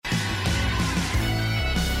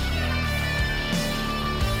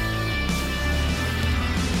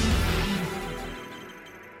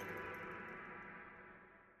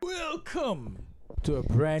Welcome to a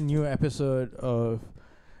brand new episode of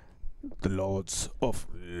The Lords of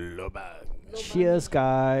Lobang. Cheers,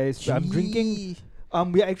 guys. I'm drinking.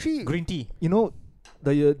 We are actually, green tea. you know,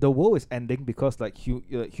 the world is ending because like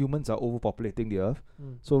humans are overpopulating the earth.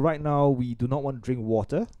 So right now we do not want to drink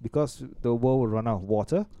water because the world will run out of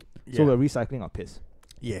water. So we're recycling our piss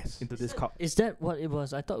yes. into this cup. Is that what it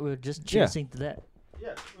was? I thought we were just chasing to that.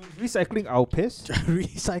 Yeah, recycling our piss.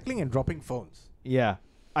 Recycling and dropping phones. Yeah.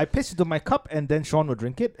 I piss into my cup and then Sean will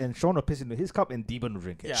drink it, and Sean will piss into his cup and Deben will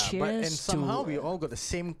drink it. Yeah, but and Cheers somehow to- we all got the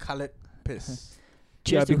same colored piss. Yeah,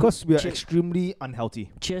 Cheers to because we are che- extremely unhealthy.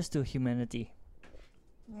 Cheers to humanity.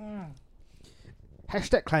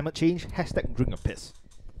 Hashtag climate change, hashtag drink a piss.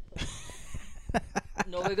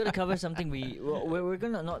 No, we're gonna cover something. We're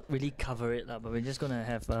gonna not really cover it, but we're just gonna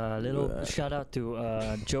have a little shout out to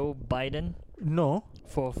Joe Biden No.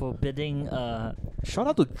 for forbidding. Shout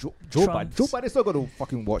out to Joe Biden. Trump's- Joe Biden's not going to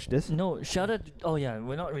fucking watch this. No, shout out. Oh yeah,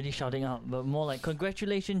 we're not really shouting out, but more like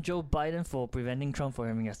congratulations, Joe Biden, for preventing Trump from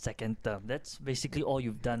having a second term. That's basically all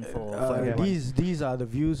you've done for everyone. These are the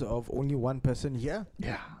views of only one person here,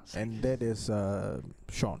 Yeah. and that is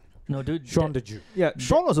Sean. No, dude. Sean the Jew. Yeah,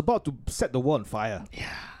 Sean was about to set the world on fire Yeah.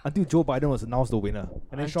 until Joe Biden was announced the winner.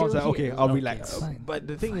 And then Sean's like, Until okay, he- I'll okay, relax. fine. But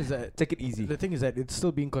the thing is that Take it easy. the thing is that it's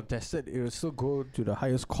still being contested. It will still go to the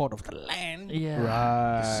highest court of the land. Yeah.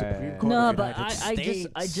 The Supreme Right. Court No, of the but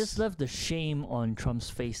United I States. just love the shame on Trump's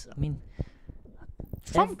face. I mean,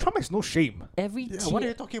 Trump has no shame. every Yeah, tear, what are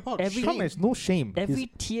you talking about? every- Trump has no shame. every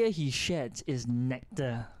tear he sheds is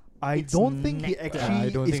nectar. I it's don't think he nectar. actually I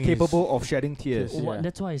don't is think he's- capable of shedding tears. Yes. Yeah.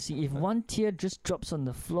 That's why I see if one tear just drops on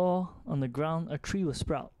the floor, on the ground, a tree will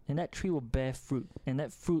sprout, and that tree will bear fruit, and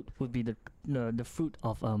that fruit would be the fruit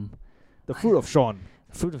of The fruit of Sean.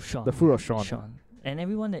 fruit of Sean. The fruit of Sean. And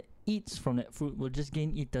everyone that eats from that fruit will just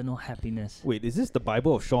gain eternal happiness. Wait, is this the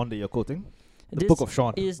Bible of Sean that you're quoting? The This book of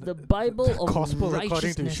Sean. is the Bible of Gospel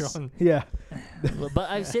according to righteousness. Sean. Yeah. Well, but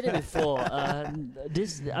I've said it before.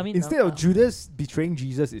 This, I mean, Instead of Judas betraying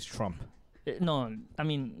Jesus, is Trump. no, I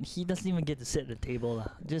mean he doesn't even get to sit at the table, lah.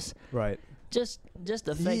 Right. Just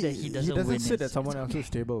the fact that he doesn't win sit at is- someone else's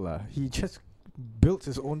table. He just built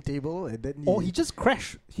his own table and then Or he just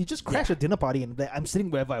crashed. He just crashed a dinner party and like, I'm sitting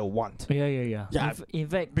wherever I want. Yeah. Yeah, In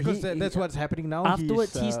fact, because he- that's what's happening now.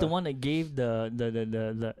 afterwards, he's the one that gave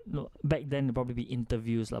the no, back then there'd probably be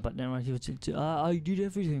interviews lah, but then he was I did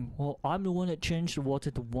everything. Well, I'm the one that changed the water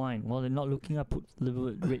to wine. Well, they're not looking. I put a little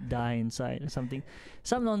bit red dye inside or something,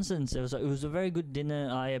 some nonsense. It was a very good dinner.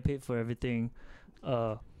 I paid for everything.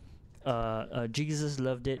 Jesus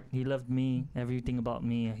loved it. He loved me. Everything about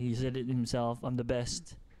me. He said it himself. I'm the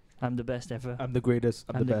best. I'm the best ever. I'm the greatest.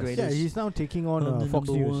 I'm, I'm the the best. Yeah, greatest. he's now taking on I'm the Fox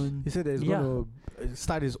number News. one. He said that he's Yeah. going to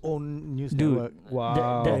start his own news Dude, network.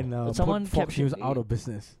 Wow. And someone put Fox captured- News out of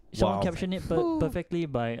business. Someone Wow. captioned it perfectly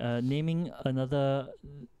by naming another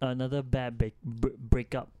bad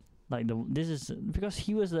breakup. Like this is because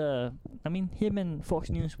he was I mean him and Fox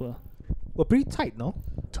News were We're pretty tight, no?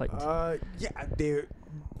 tight Yeah, they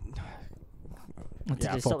until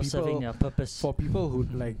yeah, they for stopped serving people- their purpose. for people who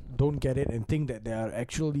like don't get it and think that there are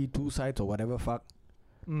actually two sides or whatever fuck.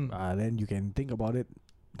 Then you can think about it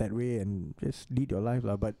that way and just lead your life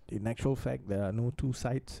lah. But in actual fact, there are no two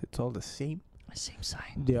sides. It's all the same. Same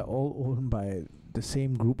sign. They are all owned by the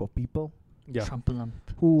same group of people. Yeah. Trumpalump.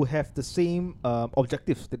 Who have the same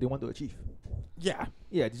objectives that they want to achieve. Yeah,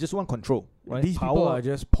 Yeah, they just want control. Right? these people are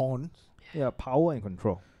just pawns, yeah, power and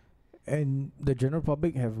control. and the general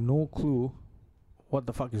public have no clue what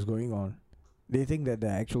the fuck is going on. They think that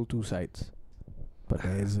there are actual two sides, but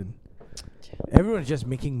there isn't. Everyone's just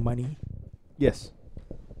making money. Yes.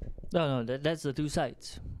 No, that's the two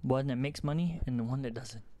sides. One that makes money and the one that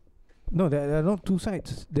doesn't. No, there are not two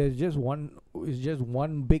sides. There's just one. It's just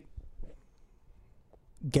one big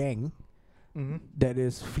gang Mm-hmm. that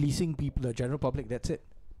is fleecing people, the general public. That's it.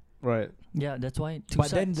 Right. Yeah, that's why two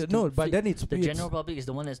But then sides. it's the general public is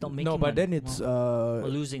the one that's not making no. But money. then it's or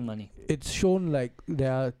losing money. it's shown like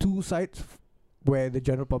there are two sides where the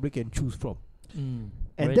general public can choose from. And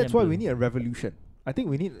Red that's why we blue. need a revolution. I think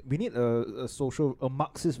we need a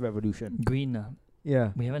Marxist revolution. Green.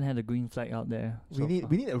 Yeah. We haven't had a green flag out there. We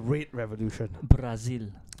need a red revolution. Brazil.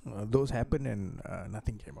 Those happened and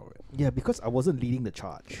nothing came of it. Yeah, because I wasn't leading the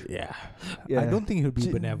charge. Yeah. Yeah. I don't think he'll be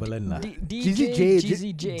G- benevolent lah.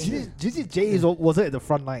 GZJ wasn't at the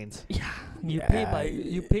front lines. You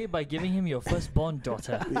pay by giving him your firstborn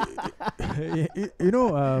daughter, you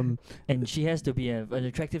know, and she has to be an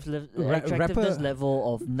attractive rapper- attractiveness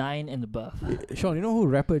level of 9 and above. Sean, you know who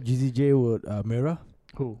rapper GZJ would mirror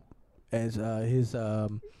Who? as his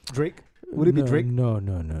Drake? Would it be no, Drake? No.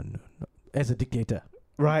 As a dictator.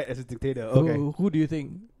 Right, as a dictator. Okay. Who do you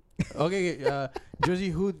think? Okay, Josie,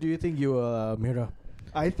 who do you think you will mirror?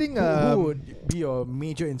 I think Who would be your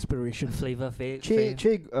major inspiration? Flavor Che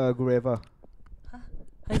Guevara.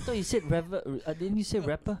 I thought you said rapper. Didn't you say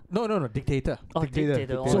rapper? No, dictator. Oh, Dictator.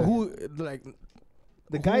 dictator. So oh. who like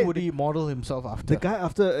The who guy would he model himself after? The guy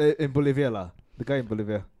after in Bolivia lah. The guy in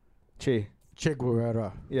Bolivia. Che. Che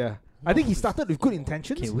Guevara. Yeah. I think he started with good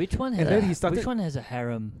intentions. Okay, which one And has then he started- which one has a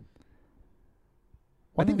harem?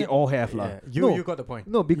 I think they all have lah. Yeah. You No. got the point.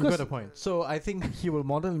 No, You because got the point. So I think he will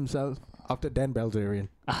model himself after Dan Bilzerian.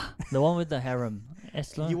 The one with the harem.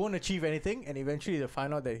 He won't achieve anything, and eventually they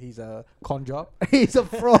find out that he's a con job. he's a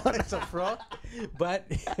fraud. It's a fraud. But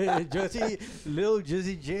little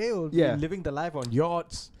Jersey J will Yeah. be living the life on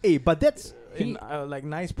yachts, Hey, but that's in like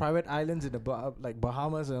nice private islands in the like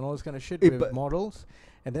Bahamas and all this kind of shit Hey, with but- models.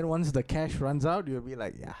 And then once the cash runs out, you'll be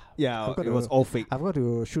like, yeah, I've got it was to- all fake. I've got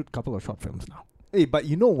to shoot a couple of short films now. Hey, but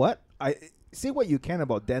you know what? I say what you can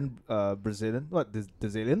about Dan Brazilian. What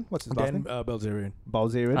Brazilian? What's his last Dan name? Bilzerian.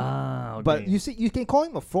 Balzerian. Okay. But you see, you can call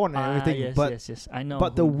him a fraud and everything. Yes, but yes, I know.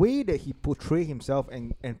 but the who- way that he portray himself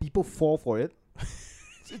and people fall for it,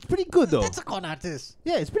 it's pretty good though. That's a con artist.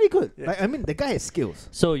 Yeah, it's pretty good. Yeah. Like I mean, the guy has skills.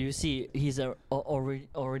 So you see, he's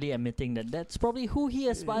already admitting that that's probably who he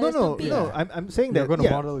aspires No, to be. no. I'm saying You're that gonna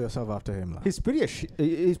yeah, model yourself after him, lah. he's pretty.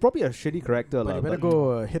 He's probably a shitty character, But lah. you better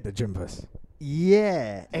go hit the gym first.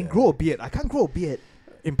 Yeah, and Yeah. grow a beard. I can't grow a beard.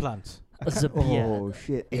 Implants. It's a beard. Oh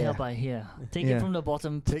shit! Here Yeah. by here. Take Yeah. it from the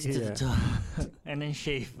bottom, put Take it it, to the yeah. top, and then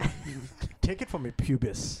shave. Take it from your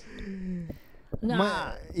pubis.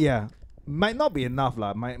 Nah. Yeah, might not be enough,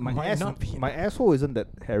 lah. My Might not be my asshole isn't that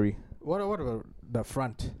hairy. What about the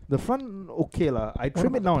front? The front okay lah. I What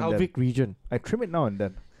trim it about now the and then. pelvic region. I trim it now and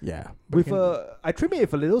then. Yeah. With I trim it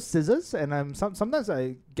with a little scissors, and sometimes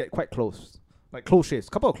I get quite close, like close shaves,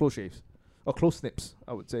 couple of close shaves, or close snips,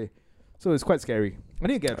 I would say. So it's quite scary. I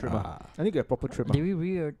need to get a trimmer. I need to get a proper trimmer. Did we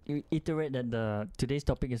reiterate that the today's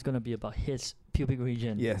topic is going to be about his pubic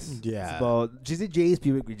region? Yes. Yeah. It's about GZJ's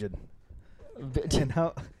pubic region and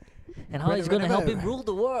how. And how he's going to help whenever- him rule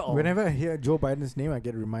the world. Whenever I hear Joe Biden's name, I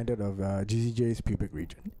get reminded of GZJ's pubic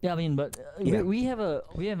region. Yeah, I mean, but Yeah. we have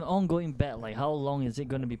an ongoing bet. Like, how long is it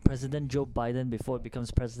going to be President Joe Biden before it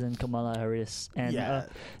becomes President Kamala Harris? And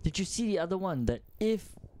did you see the other one that if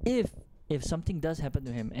something does happen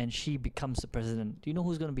to him and she becomes the president, do you know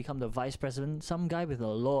who's going to become the vice president? Some guy with a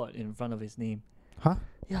lord in front of his name. Huh?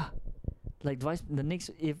 Yeah, like the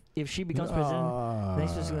next if she becomes president, the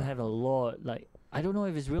next person's going to have a lord. Like, I don't know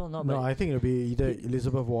if it's real or not, No, but I think it'll be either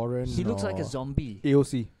Elizabeth Warren. he looks like a or- zombie.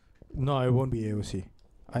 AOC. No, it won't be AOC.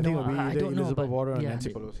 I think No, it'll be I either don't know, Elizabeth but Warren or yeah,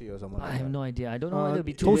 Nancy the- Pelosi or someone. I have no idea. I don't know Uh, whether it'll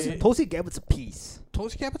be Tulsi- Tulsi Gabbard's a piece.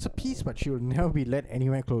 Tulsi Gabbard's a piece, but she will never be let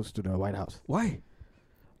anywhere close to the White House. Why?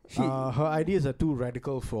 She Her ideas are too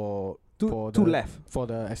radical for too the- left. for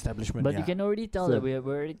the establishment. But yeah. you can already tell So- that we're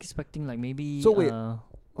already expecting like maybe. So wait.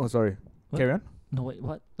 Oh, sorry. What? Carry on. No wait,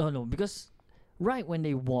 what? No, because right when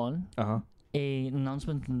they won, Uh huh. a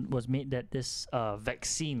announcement was made that this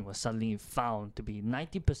vaccine was suddenly found to be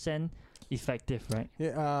 90% effective, right?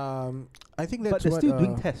 Yeah, I think that's But they're what, still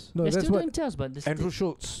doing tests. No, They're that's still what doing tests, but this Andrew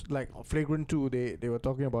Schultz, like Flagrant 2, they were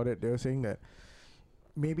talking about it. They were saying that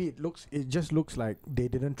maybe it just looks like they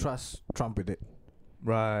didn't trust Trump with it.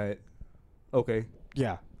 Right. Okay.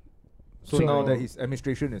 Yeah. So now that his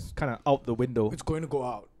administration is kind of out the window. it's going to go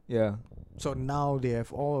out. Yeah. So now they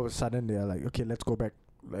have all of a sudden they're like, okay, let's go back.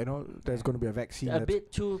 You know, there's going to be a vaccine. a that's-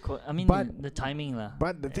 bit too. I mean, But- the timing lah.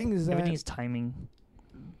 But the thing is that Everything is timing.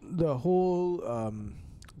 the whole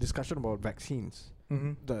discussion about vaccines,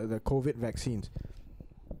 Mm-hmm. the COVID vaccines,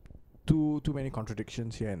 too many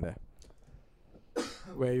contradictions here and there.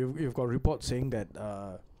 Where you've got reports saying that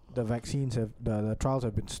the vaccines have the trials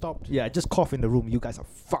have been stopped. Yeah, just cough in the room. You guys are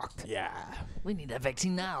fucked. Yeah. We need that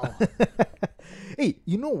vaccine now. Hey,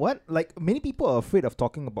 you know what? Like, many people are afraid of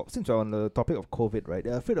talking about, since we're on the topic of COVID, right?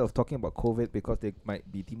 They're afraid of talking about COVID because they might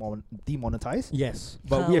be demonetized. Yes.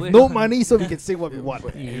 But we we're have no gonna- money, so we can say what we want.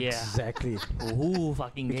 Yeah. Exactly. Who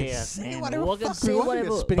fucking We can cares? say And whatever we can fuck say we want, we're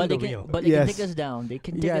whatever. spinning But they the can, wheel. but they Yes. can take us down. They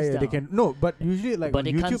can take Yeah, us yeah, down. they can. No, but usually like but on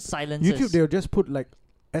they can't YouTube, silence YouTube us. they'll just put like,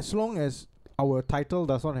 as long as our title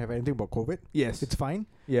does not have anything about COVID, Yes. it's fine.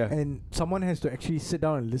 Yeah. And someone has to actually sit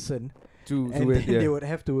down and listen, To and it, then yeah. they would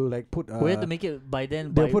have to like put. We have to make it by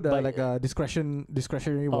then. They'll by, put by, like a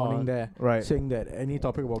discretionary warning there, Right. saying that any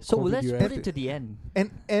topic about So COVID let's you put have it to the end.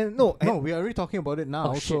 And no, and we are already talking about it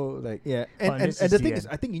now. Oh, shit. So like, yeah, Oh, and this and is the the thing is,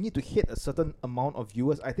 end. I think you need to hit a certain amount of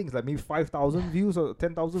viewers. I think it's like maybe 5,000 views or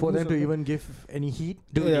 10,000 for views. them to or something. even give any heat.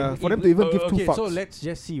 Yeah, for them to even give two okay, fucks. so let's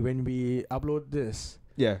just see when we upload this.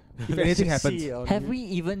 Yeah. If anything happens, Have we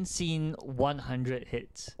even seen 100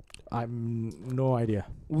 hits? I'm no idea.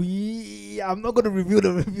 I'm not going to review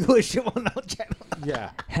the viewership on our channel.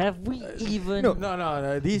 Yeah. Have we even?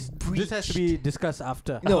 No. This has to be discussed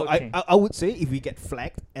after. No, Okay. I would say if we get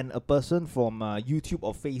flagged and a person from YouTube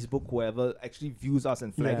or Facebook, whoever actually views us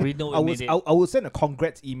and flag, Yeah. We know I we would made I would send a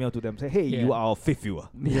congrats email to them. Say, hey, Yeah. you are our 5th viewer.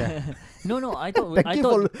 Yeah. No. I thought. Thank I you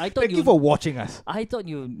thought. for I thought thank you for watching us. I thought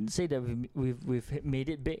you say that we've made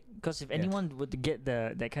it big, because if Yeah. anyone would get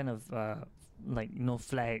that kind of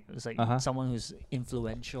flag, it's like someone who's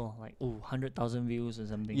influential, like 100,000 views or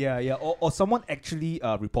something. Yeah. Or someone actually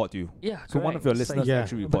report you. Yeah. So one of correct. your It's like- listeners Yeah.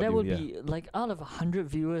 actually But report that you. would Yeah. be like out of 100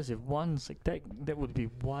 viewers, if one's like that would be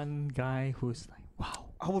one guy who's like, wow.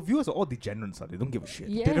 Our viewers are all degenerates. They don't give a shit.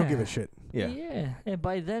 Yeah. They don't give a shit. Yeah. Yeah. And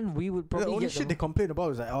by then we would The probably only get shit they complain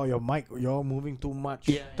about is like, oh, your mic, you're moving too much.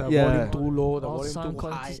 Yeah. The Yeah. volume too low, the all volume sound too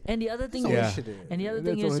high. qualities. And the other thing That's the Yeah. only shit they- And the other That's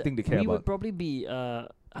thing the only is, thing they care we would about. probably be,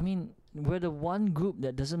 we're the one group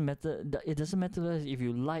that doesn't matter. It doesn't matter if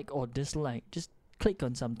you like or dislike. Just click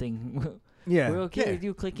on something. Yeah. We're okay Yeah. with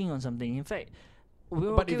you clicking on something. In fact,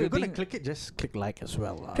 we're But okay if you're with gonna being click it, just click like as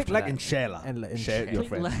well. Click after like that. and share lah. And like- and share it with your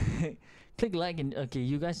click friends. like, click like, and okay,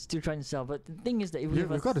 you guys still trying to sell. But the thing is that if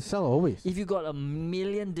You've got to sell always. if you got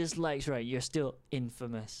 1,000,000 dislikes, right, you're still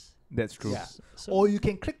infamous. That's true. Yeah. So Or you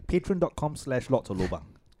can click patreon.com/lots-of-lobang.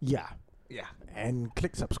 Yeah. Yeah. And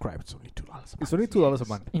click subscribe. It's only $2. It's only $2 a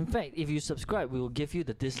month. in fact, if you subscribe, we will give you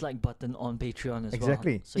the dislike button on Patreon as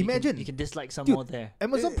Exactly. well. So you Imagine. you can dislike some Dude, more there.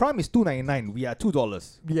 Amazon Prime is $2.99. We are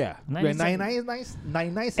 $2. Yeah. We're 99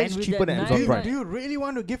 99 cents with cheaper that than nine- Amazon Do you, Prime. do you really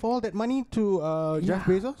want to give all that money to Jeff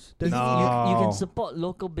Yeah. Bezos? You, No. you can support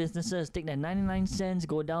local businesses. Take that 99 cents,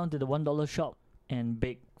 go down to the $1 shop, and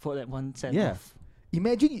bake for that 1 cent Yeah. off.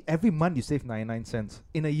 Imagine every month you save 99 cents.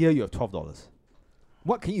 In a year, you have $12.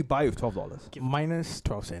 What can you buy with $12? Minus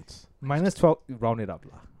 12 cents. Minus 12, round it up.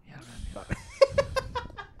 Lah. Yeah,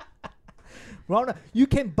 Round up. You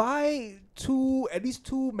can buy at least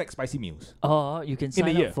two McSpicy meals. or you can a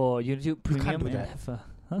sign year. up for YouTube Premium do and that. have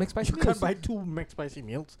McSpicy You meals. can't buy two McSpicy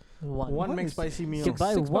meals. one. One One is McSpicy meal. You can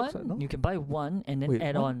buy $6, one. no? You can buy one and then Wait,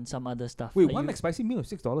 add one? on some other stuff. Wait, Like one you- McSpicy meal is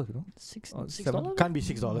 $6, you know? six Oh, six seven- dollars. Can't be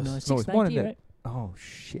 $6. No, No, it's it's more than 6.90, that. right? Oh,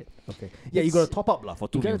 shit. Okay. Yeah, you got to It's- top up lah for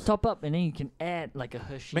two You gotta meals. top up and then you can add like a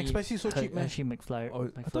Hershey. McSpicy is so cheap, man. Hershey McFlurry. Oh,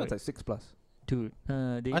 I thought it's like $6+. Dude,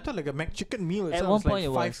 they I thought like a McChicken meal At itself one was like point it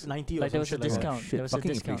was. $5.90 or Like, there was a some shit like that. discount. Shit, There was a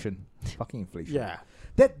fucking discount. inflation. Fucking inflation. Yeah.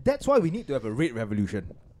 That's why we need to have a rate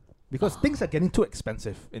revolution. Because things are getting too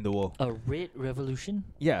expensive in the world. a rate revolution.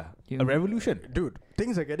 Yeah, You- a revolution. Dude,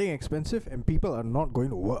 things are getting expensive and people are not going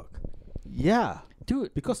to work. Yeah,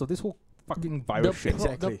 Dude, because of this whole fucking virus shit.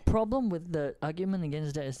 Exactly. The problem with the argument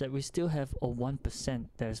against that is that we still have a 1%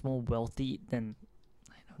 that is more wealthy than,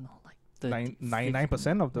 I don't know, like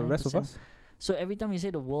 99% of the rest of 9%. us. So every time you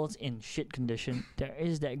say the world's in shit condition, there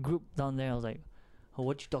is that group down there. I was like, oh,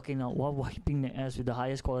 what you talking now? Why wiping their ass with the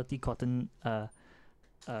highest quality cotton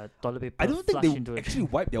toilet paper? I don't think flush into they it? actually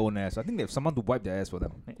wipe their own ass. I think they have someone to wipe their ass for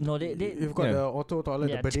them. No, they You've got Yeah. the auto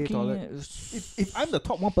toilet, the bidet toilet. If I'm the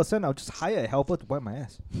top 1%, I'll just hire a helper to wipe my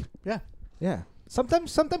ass. Yeah. Yeah.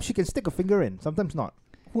 Sometimes she can stick a finger in. Sometimes not.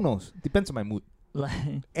 Who knows? Depends on my mood. like,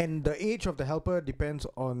 And the age of the helper depends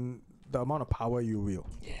on the amount of power you wield.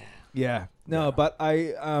 Yeah. No, Yeah. but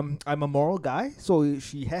I'm a moral guy, so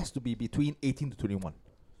she has to be between 18 to 21.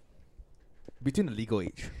 Between the legal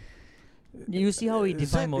age. you see how we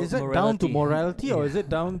Is define that down to morality or is it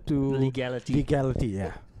down to legality? legality?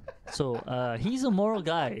 Yeah. So he's a moral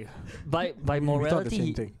guy. By We thought the morality,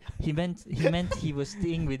 same thing. he meant he was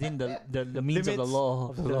staying within the means of the Limits law,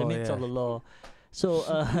 of the the law, limits of yeah. the law.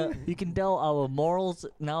 So you can tell our morals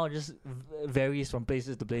now just varies from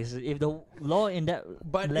places to places. If the law in that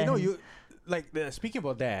But land, you like speaking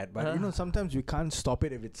about that, but sometimes you can't stop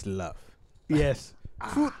it if it's love. Yes.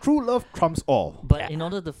 True love trumps all. but in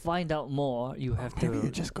order to find out more, you have Maybe to. you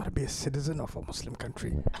just gotta be a citizen of a Muslim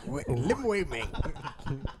country. Lim Wei Ming.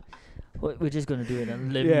 We're just gonna do it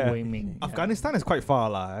and live Yeah. Wei Ming. Afghanistan is quite far,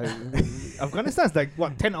 lah. Afghanistan is like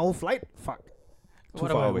what, 10-hour flight? Fuck. Too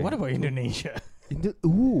far away. What about Indonesia?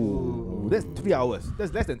 Ooh, that's 3 hours.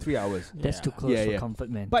 That's less than 3 hours. That's Yeah. too close Yeah, for yeah. comfort,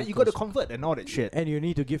 man. But Too you got to close. convert and all that shit. And you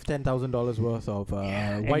need to give $10,000 worth of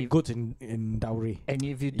and white if- goods in dowry. And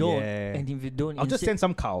if you don't, Yeah. and if you don't, I'll just instead- send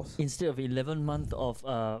some cows. Instead of 11 months of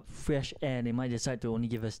fresh air, they might decide to only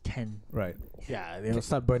give us 10. Right. Yeah, they'll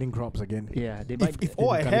start burning crops again. Yeah, they might. If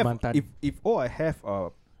all I in have, Kalimantan. if all I have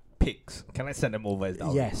are pigs, can I send them over as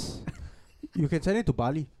dowry? Yes. You can send it to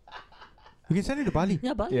Bali. You can send it to Bali.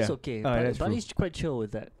 Yeah, Bali's Yeah. okay. That's true. Bali's quite chill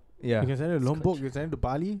with that. Yeah, You can send it to It's Lombok. quite You can send it to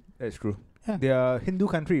Bali. that's true. Yeah. They are Hindu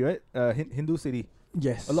country, right? Hindu city.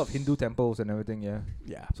 Yes. A lot of Hindu temples and everything. Yeah.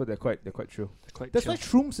 Yeah. So they're quite true. Quite That's chill. why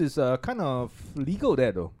shrooms is kind of legal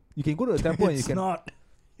there though. You can go to the temple and you It's can. not.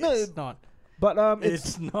 No, It's not. But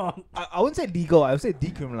It's not. I wouldn't say legal. I would say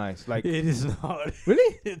decriminalized. Like It is not.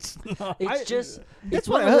 really? It's not. It's I- just That's it's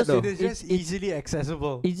what one I of heard those- though. It is just easily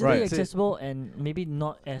accessible. easily Right. accessible and maybe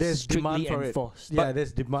not as There's demand strictly for it. enforced. Yeah,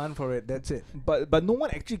 there's demand for it. That's it. But no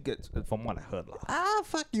one actually gets from what I heard lah.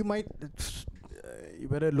 Fuck. You might. You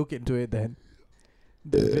better look into it then.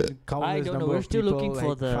 There's been countless don't know, number we're of still people, looking for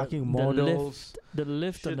like the- fucking the models. The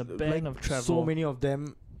lift on the Shit, bank like of travel. So many of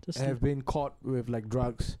them Just have been caught with like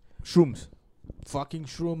drugs, Shrooms. fucking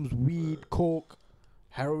shrooms, weed, coke,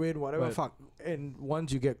 heroin, whatever. Right. Fuck. And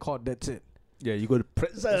once you get caught, that's it. Yeah, you go to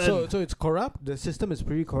prison. So it's corrupt. The system is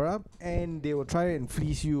pretty corrupt, and they will try and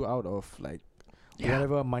fleece you out of like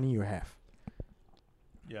whatever money you have.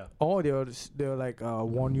 yeah. Or they'll like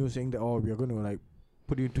warn you saying that we're going to like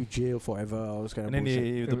put you into jail forever. All this kind And of then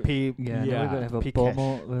bullshit. you have to pay. yeah, Yeah, we're gonna have a pay cash.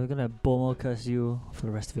 bomo. We're gonna bomo curse you for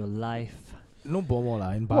the rest of your life. No bomo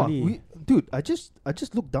lah in Wow, Bali. dude, I just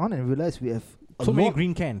looked down and realized we have So many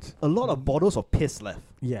green cans. a lot of bottles of piss left.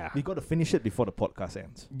 Yeah. We got to finish it before the podcast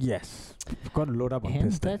ends. Yes. We've got to load up on And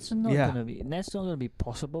piss. then. that's not Yeah. gonna be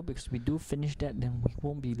possible because we do finish that, then we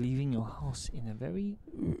won't be leaving your house in a very.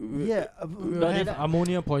 Yeah, We'll But have did I-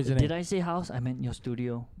 ammonia poisoning. Did I say house? I meant your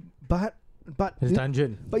studio. but His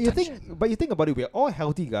dungeon. But you think about it, we're all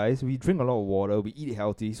healthy guys. We drink a lot of water. We eat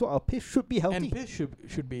healthy, so our piss should be healthy. And piss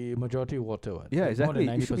should be majority water. What? Yeah, Like exactly.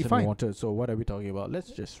 More It than should be 90% fine. water. So what are we talking about? Let's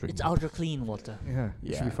just drink. It's ultra clean water, yeah,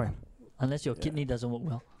 it should be Yeah. fine. unless your Yeah. kidney doesn't work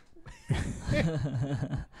well.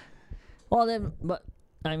 Well then, but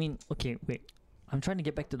I mean, okay, wait. I'm trying to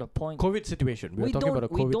get back to the point. COVID situation. We're talking about a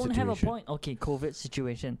COVID we don't situation. have a point. Okay, COVID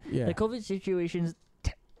situation. Yeah. The COVID situation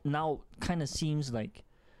now kind of seems like,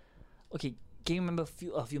 okay. Can you remember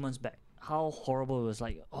a few months back how horrible it was?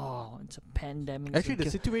 Like, oh, it's a pandemic. Actually,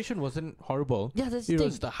 the situation wasn't horrible. yeah, that's the It thing.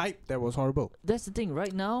 was the hype that was horrible. That's the thing.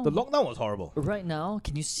 Right now, The lockdown was horrible. right now,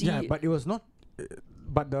 can you see? Yeah, but it was not.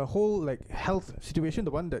 But the whole like health situation,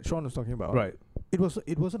 the one that Sean was talking about, Right. it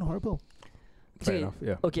wasn't horrible. Fair Okay, enough.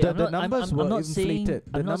 Yeah. okay, The, I'm the not, numbers I'm were not saying, inflated.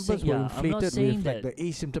 The I'm not numbers saying, were yeah, I'm not inflated saying with like that. the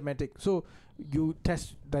asymptomatic. So you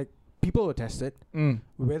test like people were tested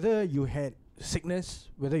whether you had sickness,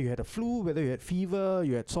 whether you had a flu, whether you had fever,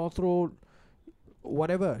 you had sore throat,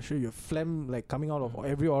 whatever. Sure, your phlegm like coming out of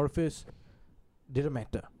every orifice, didn't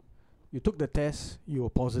matter. You took the test, you were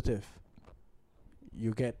positive.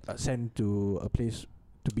 You get sent to a place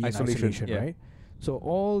to be Isolation, in isolation, yeah. right? So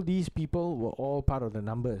all these people were all part of the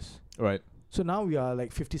numbers. Right. So now we are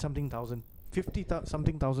like 50-something thousand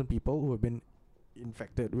people who have been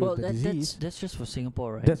infected with Well, the disease. that's just for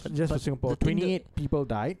Singapore, right? That's But- just for but Singapore. the thing that- 28 people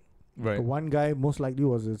died. Right. One guy most likely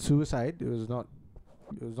was a suicide. It was not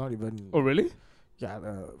even. Oh really? Yeah,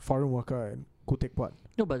 a foreign worker in Khoo Teck Puat.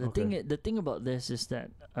 No, but Okay. the thing about this is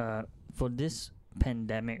that for this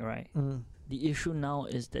pandemic, right? The issue now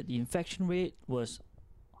is that the infection rate was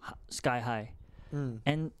sky high,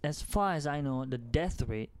 and as far as I know, the death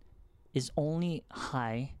rate is only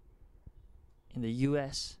high in the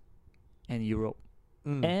U.S. and Europe.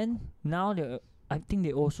 And now I think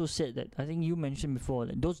they also said that, I think you mentioned before,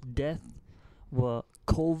 that those deaths were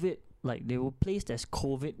COVID, like they were placed as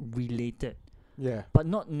COVID related, Yeah. but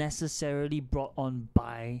not necessarily brought on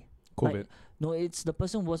by COVID. Like, no, it's the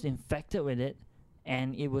person was infected with it,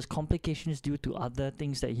 and it was complications due to other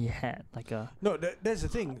things that he had, like a. No, that's the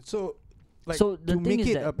thing. So, like, So the to thing make is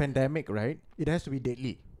it that- a pandemic, right? It has to be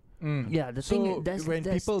deadly. Yeah, the So thing that's when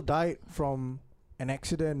that's, people died from an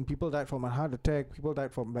accident, people died from a heart attack, people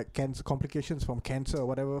died from like cancer complications from cancer,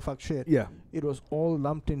 whatever fuck shit. Yeah. It was all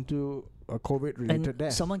lumped into a COVID related and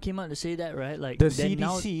death. someone came out to say that, right? Like The then CDC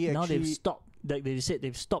now they've actually stopped. Like they said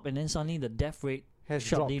they've stopped, and then suddenly the death rate has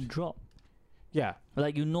sharply dropped. dropped. Yeah.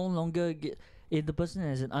 Like you no longer get, if the person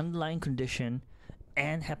has an underlying condition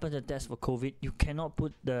and happens to test for COVID, you cannot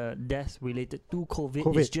put the death related to COVID.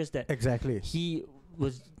 It's COVID. just that Exactly. he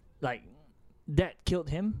was like that killed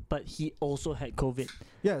him, but he also had COVID.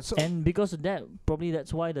 Yeah. So And because of that, probably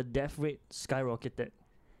that's why the death rate skyrocketed.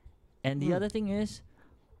 And the Hmm. other thing is,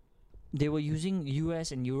 they were using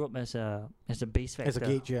US and Europe as a base factor, as a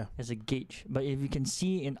gauge, yeah. as a gauge. But if you can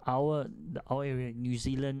see in our area, New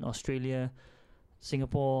Zealand, Australia,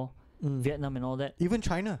 Singapore, Vietnam, and all that, Even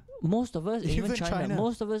China. most of us, even Even China, China.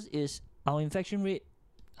 most of us is our infection rate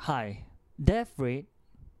high, death rate.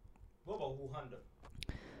 What about Wuhan?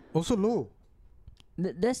 Also low.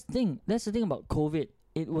 That's the thing about COVID.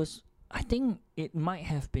 It was, I think it might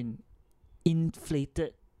have been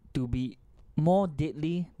inflated to be more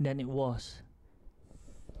deadly than it was.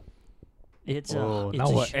 It's Oh, a now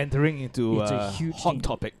we're hu- entering into it's a huge hot thing.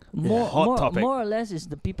 topic. more, hot more, topic. more or less is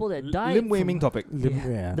the people that died. Limb waving from- topic.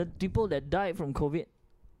 Yeah. The people that died from COVID.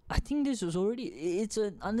 I think this was already. It's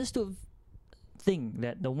an understood thing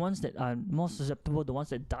that the ones that are more susceptible, the ones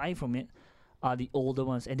that die from it, are the older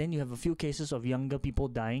ones. And then you have a few cases of younger people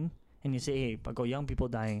dying, and you say, hey, but got young people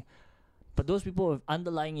dying. But those people have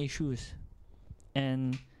underlying issues.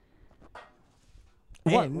 And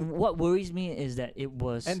And- what worries me is that it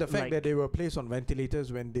was And the fact like, that they were placed on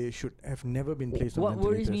ventilators when they should have never been placed on what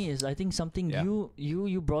ventilators. worries me is I think something Yeah.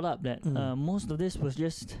 you brought up that Mm. most of this was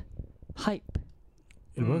just hype.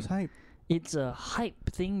 It was hype. It's a hype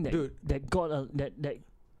thing that Dude. that got a that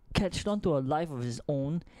catched onto a life of its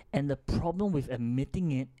own, and the problem with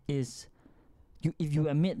admitting it is, if you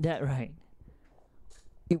admit that, right,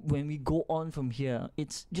 when we go on from here,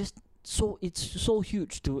 it's so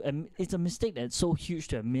huge to it's a mistake that's so huge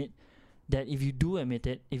to admit that if you do admit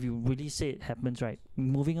it, if you really say it happens, right,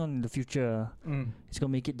 moving on in the future, it's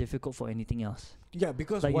gonna make it difficult for anything else. Yeah,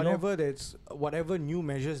 because Like, you know- whatever new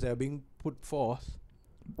measures that are being put forth,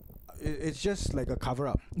 it's just like a cover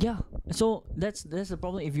up. Yeah, so that's the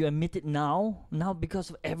problem. If you admit it now because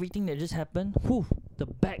of everything that just happened, the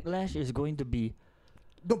backlash is going to be.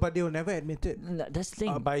 No, but they will never admit it. That's the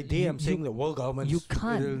thing. By they, I'm saying you, the world governments. you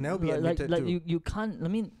can't. It'll never be like admitted to. you can't. I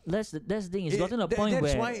mean, that's the thing. It's gotten a Th- point that's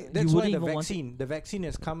where why, you that's why wouldn't the even want it. vaccine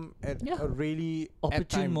has come at Yeah. a really apt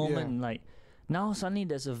Opportune time, yeah. moment. Like now, suddenly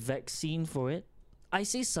there's a vaccine for it. I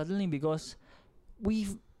say suddenly because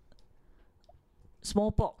we've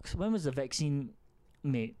smallpox. When was the vaccine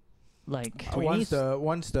made? Like Once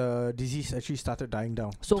the disease actually started dying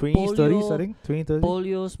down. so 20s, 30s, I polio, think. 2030.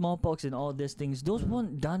 polio, smallpox, and all these things. Those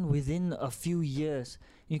weren't done within a few years.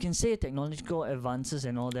 You can say technological advances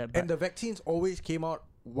and all that, but And the vaccines always came out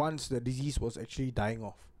once the disease was actually dying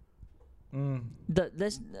off.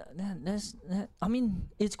 I mean,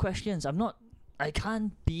 it's questions. I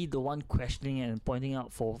can't be the one questioning it and pointing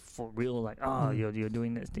out for real, like, you're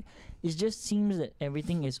doing this thing. It just seems that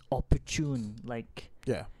everything is opportune. Like,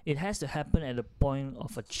 Yeah. it has to happen at the point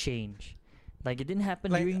of a change. Like, it didn't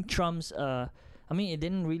happen Like- during Trump's, it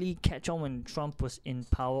didn't really catch on when Trump was in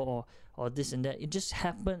power or this and that. It just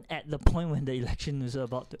happened at the point when the election was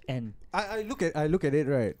about to end. I look at it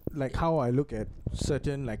right, like how I look at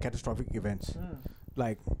certain like catastrophic events,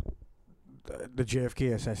 like the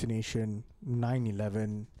JFK assassination,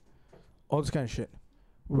 9/11, all this kind of shit.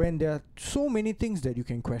 When there are so many things that you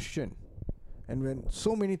can question, and when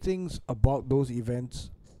so many things about those events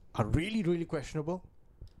are really, really questionable,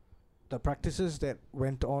 the practices that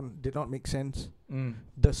went on did not make sense.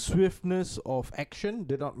 The swiftness of action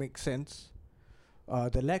did not make sense.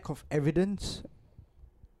 The lack of evidence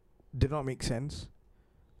did not make sense.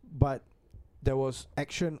 But there was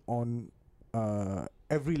action on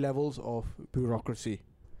every levels of bureaucracy.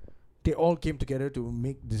 They all came together to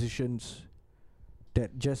make decisions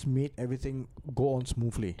that just made everything go on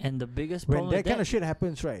smoothly. And the biggest When problem that kind of shit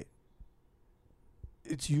happens, right,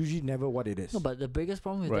 it's usually never what it is. No, but the biggest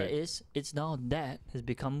problem with Right. that is it's now that has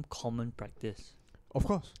become common practice. Of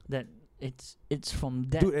course. That it's from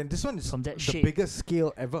that. Dude, and this one is from that the shape. biggest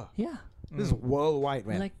scale ever. Yeah. This is worldwide,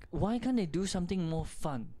 man. Like, why can't they do something more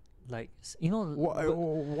fun? Like,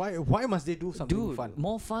 Why must they do something dude, fun?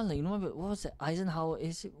 more fun. Like, you know what was that? Eisenhower?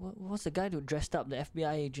 What's the guy who dressed up, the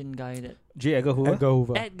FBI agent guy that J. Edgar Hoover. Edgar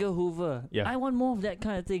Hoover. Edgar Hoover. Yeah. I want more of that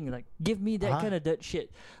kind of thing. Like, give me that Huh? kind of dirt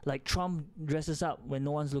shit. Like Trump dresses up when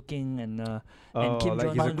no one's looking, and Kim Like he's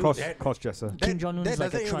a Jong-un. cross dresser. Kim Jong-un that is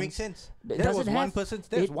like doesn't a even make trans. sense. It That was doesn't one have- person's.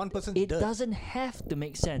 That's it- one person's It dirt. doesn't have to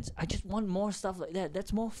make sense. I just want more stuff like that.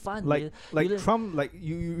 That's more fun. Like You- Trump, like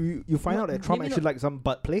you find No, out that Trump maybe actually not- likes some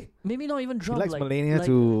butt play. maybe not even Trump. He likes like, Melania like,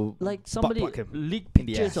 to like somebody butt plug him. leaked in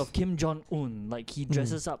the pictures ass. of Kim Jong Un. Like he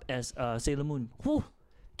dresses up as Sailor Moon. Whew,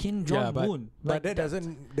 Kim Jong Un. But that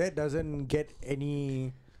doesn't get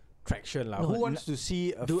any traction, lah. No, Who wants to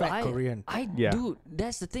see a Dude, fat Korean? Yeah. Dude,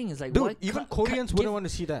 that's the thing. Is like, why Dude, even ca- Koreans give, wouldn't want to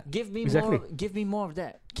see that. Give me Exactly. more. Give me more of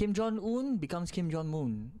that. Kim Jong Un becomes Kim Jong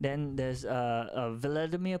Un. Then there's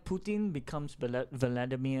Vladimir Putin becomes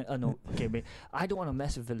Vladimir. No, okay, wait. I don't want to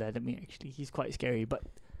mess with Vladimir. Actually, he's quite scary, but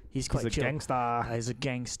he's quite He's a chill. gangster. He's a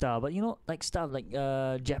gangster, but you know, like stuff like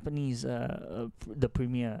Japanese, the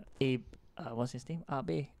premier Abe, what's his name?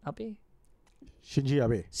 Abe, Shinji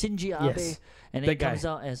Abe. Shinji Abe, Yes. and then That he comes guy.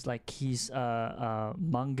 out as like he's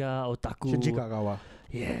manga otaku. Shinji Kagawa.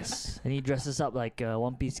 Yes, and he dresses up like a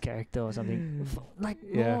One Piece character or something. Like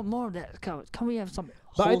Yeah. more of that. Can we have some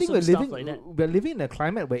But I think wholesome we're stuff living like that? we're living in a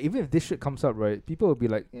climate where even if this shit comes up, right, people will be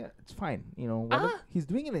like, yeah, it's fine. You know, whatever. He's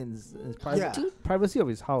doing it in his Yeah. privacy of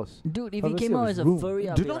his house. Dude, if he Privacy came of out his as a room. furry,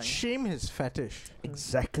 I'll Do be not like, shame his fetish.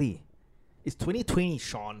 Exactly. It's 2020,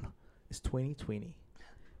 Sean. It's 2020.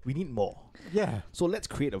 We need more. Yeah, So let's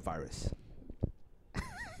create a virus.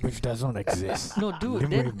 which does not exist. No, dude,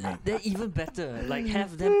 Limerick, man. they're even better. Like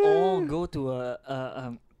have them all go to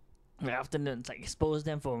afternoon, like expose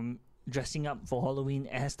them for dressing up for Halloween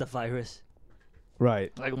as the virus.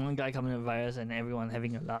 Right. Like one guy coming with a virus and everyone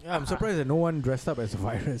having a laugh. Yeah, I'm surprised that no one dressed up as a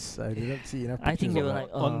virus. I did not see enough pictures I think they of were that. like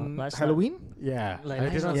On last Halloween? Yeah, like, I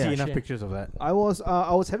did let's not not see enough share. pictures of that. I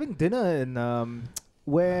was having dinner in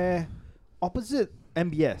where opposite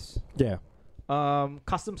MBS, Yeah.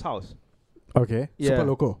 Customs House. Okay. Yeah. Super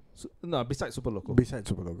Loco. No, besides Super Local. Besides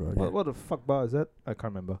Super Loco. Okay. What the fuck bar is that? I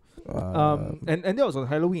can't remember. Uh, And that was on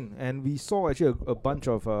Halloween, and we saw actually a bunch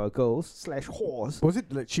of girls / whores. was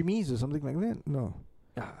it like Chimis or something like that? No.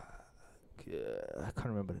 I can't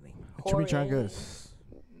remember the name. Chimichangas.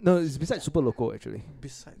 No, it's besides Super Loco actually.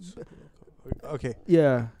 Besides Super Loco. Okay.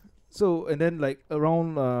 Yeah. So and then like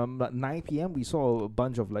around like 9 p.m. we saw a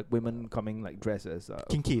bunch of like women coming like dressed as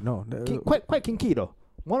Kinky, no. quite kinky though.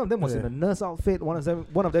 One of them was in Yeah. a nurse outfit. One of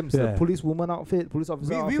them is a Yeah. policewoman outfit, police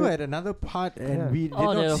officer We outfit. were at another part and Yeah. we did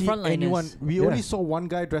Oh, they not were see frontliners. anyone. We Yeah. only saw one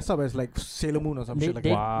guy dressed up as like Sailor Moon or some They, shit like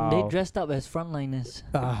they, that. Wow. they dressed up as frontliners.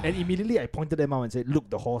 And immediately I pointed them out and said,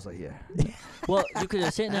 "Look, the horse are here." Well, you could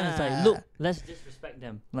have said them as like, look, let's disrespect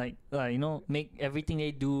them. Like, make everything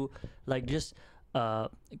they do, like just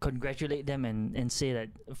congratulate them and say that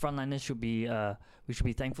frontliners should be we should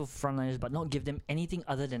be thankful for frontliners, but not give them anything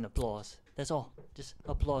other than applause. That's all. Just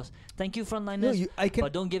applause. Thank you, frontliners. I can.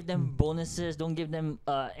 But don't give them bonuses. Don't give them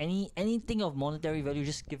anything of monetary value.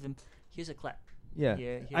 Just give them. Here's a clap. Yeah.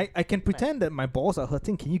 Here. I can pretend that my balls are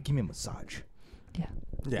hurting. Can you give me a massage?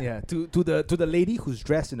 Yeah. To the lady who's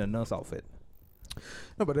dressed in a nurse outfit.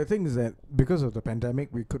 No, but the thing is that because of the pandemic,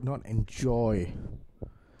 we could not enjoy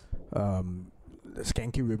the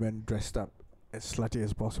skanky women dressed up as slutty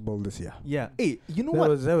as possible this year. Yeah. Hey, you know That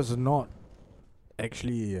what? was not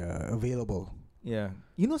actually available. Yeah.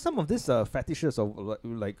 You know some of these fetishes of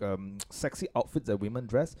sexy outfits that women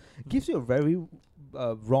dress gives you a very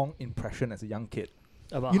wrong impression as a young kid.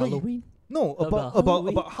 About You know, you- Halloween. No, About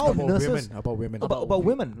about how about nurses women. About women. about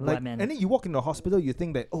women. Like, Women. and then you walk in the hospital, you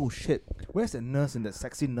think that, oh shit, where's the nurse in that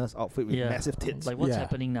sexy nurse outfit with Yeah. massive tits? Like what's Yeah.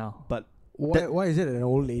 happening now? But Why is it an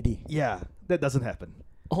old lady? yeah, that doesn't happen.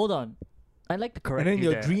 Hold on. I'd like to correct And then you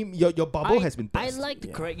your there. dream, your bubble I- has been burst. I'd like to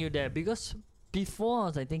Yeah. correct you there because before I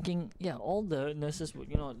was like thinking, yeah, all the nurses would,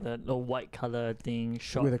 the white color thing,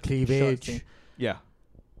 short With a shorts cleavage, thing. Yeah.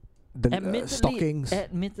 the Admittedly, stockings.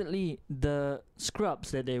 admittedly, the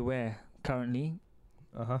scrubs that they wear currently,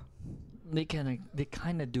 Uh-huh. they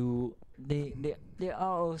kind of do. They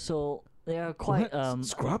are also they are quite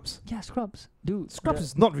Scrubs? yeah, scrubs, dude. Scrubs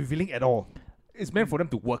is not revealing at all. It's meant for them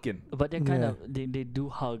to work in. But they're kind Yeah. of they do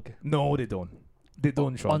hug No, they don't. They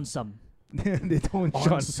don't, Sean. on some. They don't, On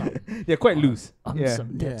Sean. some. They're quite loose. On Yeah.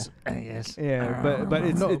 some. Yeah. That's, yes. Yeah, but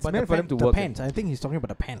it's no, it's but meant for them to the work in. pants. I think he's talking about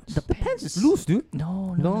the pants. The Pants is loose, dude.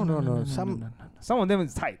 No, No, no, no, no, no, no. some- no. Some of them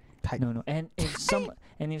is tight. Tight. No, no. And if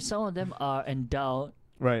some of them are endowed,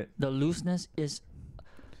 Right. the looseness is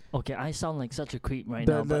okay. I sound like such a creep right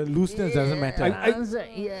The- now. the but looseness doesn't matter.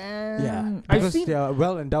 yeah. I've Because seen- they are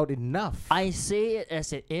well endowed enough I say it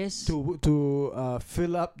as it is. to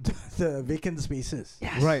fill up the vacant spaces.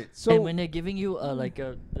 Yes. Right. And So when they're giving you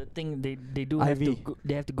the thing, they do have to IV.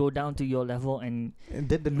 they have to go down to your level and And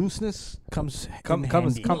then the looseness comes Comes- in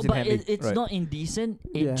comes- handy. comes in but handy, it's right. not indecent.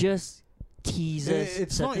 It Yeah. just teases.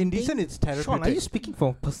 It's not certain indecent. things. It's therapeutic. Sean, are you speaking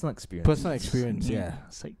from personal experience? Personal experience. Yeah.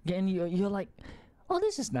 It's like and you're like, oh,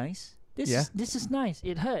 this is nice. Yeah. This is nice.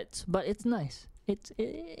 It hurts, but it's nice.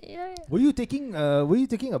 Yeah. Were you taking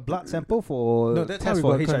a blood sample for No, that's how test he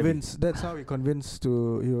for got HIV? convinced. That's how he convinced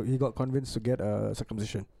to he got convinced to get a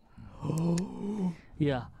circumcision.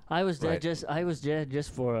 Yeah, I was there Right.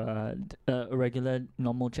 just for a regular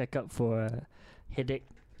normal checkup for a headache,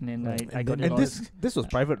 and then Right. I And got then- it And all. this was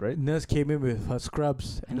private, right? Nurse came in with her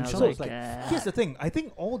scrubs, and I was Sean like, was like, Here's the thing. I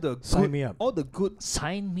think all the "Sign good, me up." all the good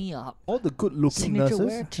sign me up. looking Signature nurses.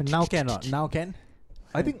 wear. And now can not? Now can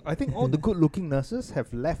I think all the good looking nurses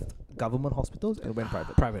have left government hospitals and went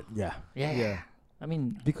private. private. Yeah, Yeah. Yeah. I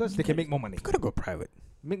mean, Because they can make more money. gotta go private.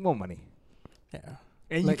 Make more money. Yeah,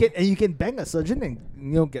 And Like- you can bang a surgeon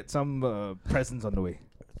and get some presents on the way.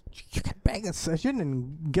 you can bang a surgeon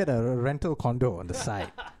and get a rental condo on the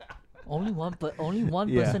side. only one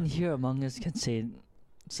Yeah. person here among us can say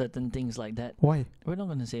certain things like that. Why? We're not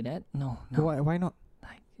gonna say that. No. Why not?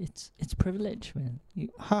 Like, it's privilege, man.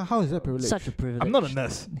 How is that privilege? Such a privilege. I'm not a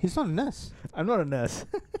nurse. He's not a nurse. I'm not a nurse.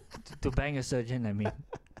 to bang a surgeon. I mean,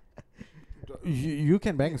 you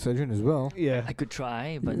can bang a surgeon as well. Yeah. I could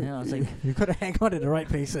try, but then I was like, You gotta hang out at the right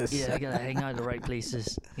places. yeah, I gotta hang out at the right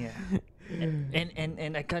places. Yeah.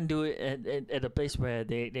 And I can't do it at a place where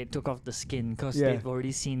they took off the skin because Yeah. they've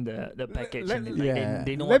already seen the package let- and they, like, yeah.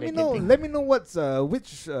 they know Let what me they're know. getting. Let me know what's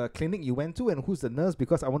which clinic you went to and who's the nurse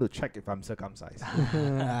because I want to check if I'm circumcised.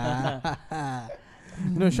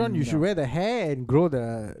 Sean, you should No. wear the hair and grow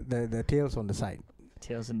the tails on the side.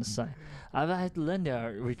 Tails on the side. I've had to learn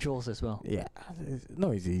their rituals as well. Yeah.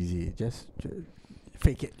 It's easy. Just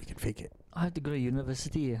fake it. You can fake it. I have to go to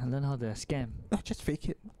university and learn how to scam. No, just fake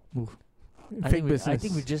it. Oof. I Fake think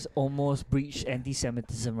business. we just almost breached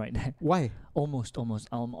anti-Semitism right there. Why? Almost.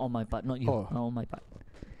 On my part, not you. Oh. On my part.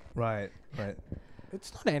 Right. Right.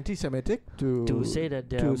 It's not anti-Semitic to say that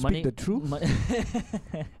to speak money the truth.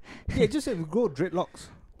 Yeah, just if you grow dreadlocks,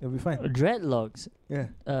 it'll be fine. Dreadlocks. Yeah.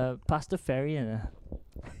 Pastor Ferry and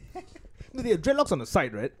No, they have dreadlocks on the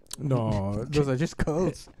side, right? No, those are just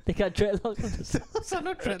curls. they got dreadlocks on the side. Those are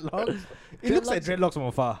not dreadlocks. It looks like dreadlocks from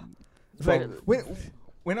afar. It's like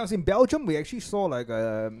when I was in Belgium, we actually saw like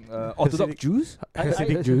Orthodox Hasidic- Jews,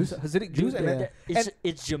 Hasidic Jews. Hasidic Jews, and then,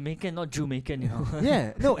 It's Jamaican, not Jamaican, you know.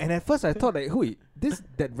 yeah, no, and at first I thought like, wait,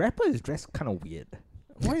 that rapper is dressed kind of weird.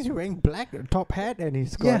 Why is he wearing black top hat and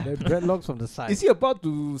he's got Yeah. the dreadlocks on the side? Is he about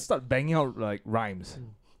to start banging out like rhymes?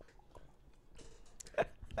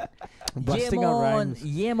 busting out rhymes?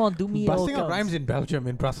 Yeah, man, do me Busting all out rhymes in Belgium,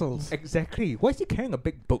 in Brussels. Exactly. Why is he carrying a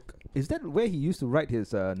big book? Is that where he used to write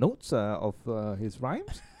his notes of his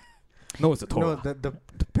rhymes? No, it's a Torah. No, the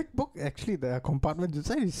big book, actually, the compartment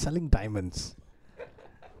inside is selling diamonds.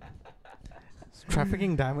 It's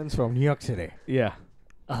trafficking diamonds from New York City. Yeah.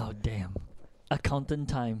 Oh, damn. Accountant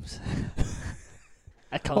times.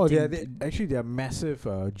 Oh, Accounting. they are massive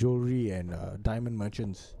jewelry and diamond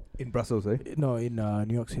merchants. In Brussels, eh? No, in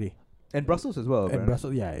New York City. And Brussels as well. In apparently.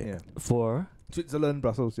 Brussels, yeah. Yeah. For Switzerland,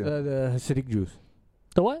 Brussels, yeah. The Hasidic Jews.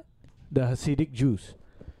 the what? The Hasidic Jews.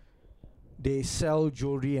 They sell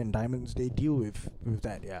jewelry and diamonds. They deal with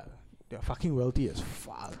that, yeah. They're fucking wealthy as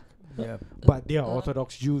fuck. Yeah. But they are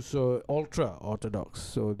Orthodox Jews, so ultra Orthodox.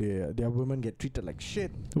 So their women get treated like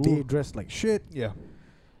shit. They Ooh. dress like shit. Yeah.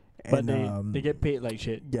 But And, they get paid like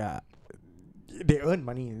shit. yeah, they earn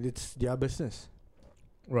money. It's their business.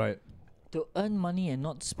 Right. To earn money and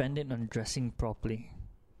not spend it on dressing properly.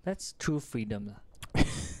 That's true freedom. lah.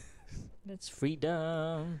 That's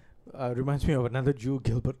freedom. Reminds me of another Jew,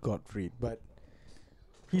 Gilbert Gottfried, but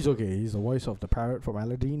he's okay. He's the voice of the parrot from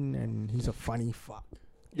Aladdin, and he's a funny fuck.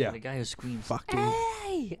 Yeah. The guy who screams. Fucking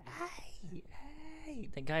Hey! Hey! Hey!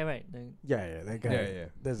 That guy, right? yeah, that guy. Yeah, yeah.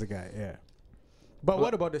 That's the guy. Yeah. But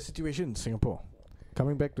what about the situation in Singapore?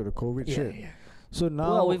 Coming back to the COVID shit. yeah. So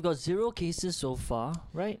now, Well, we've got 0 cases so far,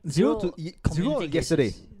 right? Zero community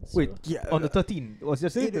yesterday. cases. Wait, Zero. yeah, on the 13th. Was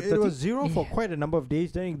yesterday the 13th? it was zero for Yeah. quite a number of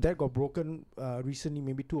days. Then that got broken recently,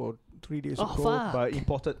 maybe 2 or 3 days Oh, ago. fuck. By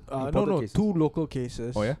imported No, cases. 2 local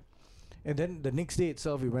cases. Oh, yeah? And then the next day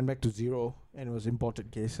itself, we went back to 0, and it was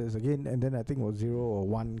imported cases again. And then I think it was 0 or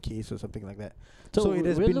 1 case or something like that. So it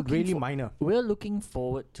has we're been looking really for- minor. We're looking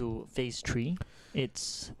forward to phase 3.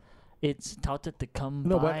 It's touted to come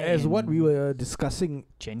No, by but as what we in were discussing,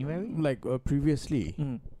 January. like previously,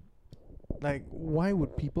 Mm. like why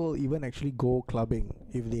would people even actually go clubbing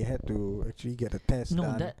if they had to actually get a test No,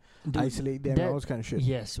 done, that dude, isolate them, that- all those kind of shit?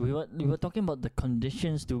 Yes, we were talking about the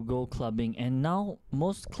conditions to go clubbing, and now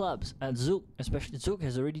most clubs at Zouk, especially Zouk,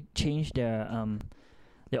 has already changed their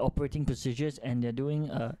operating procedures, and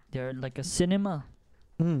they're like a cinema.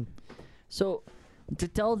 Mm. So to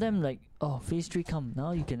tell them like, oh, phase 3 come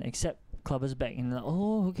now, you can accept clubbers back, and like,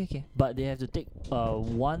 oh, okay, but they have to take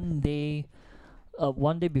 1 day.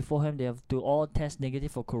 1 day beforehand, they have to all test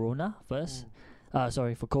negative for corona first. For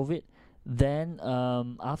COVID. Then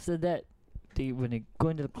after that, when they go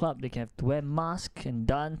into the club, they can have to wear mask and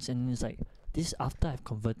dance, and it's like this after I've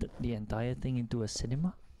converted the entire thing into a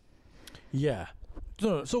cinema. Yeah.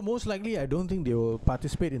 So most likely, I don't think they will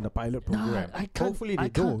participate in the pilot program. I can't. Hopefully I they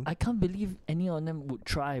can't, don't. I can't believe any of them would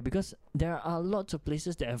try, because there are lots of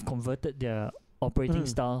places that have converted their operating Mm.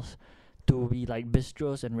 styles to be like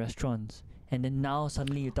bistros and restaurants, and then now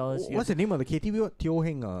suddenly you tell us What's the name of the KTV? What? Teo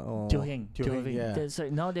Heng? Teo Heng. Yeah. That's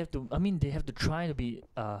like now they have to. I mean, they have to try to be.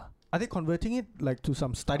 Are they converting it like to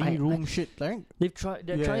some study I- room shit? Like They've tried.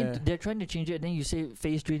 They're Yeah. trying. They're trying to change it. And then you say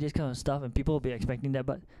phase 3, this kind of stuff, and people will be expecting that.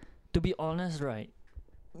 But to be honest, right,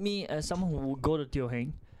 me as someone who would go to Teo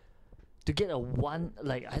Heng, to get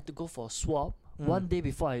I had to go for a swab 1 day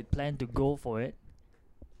before I planned to go for it,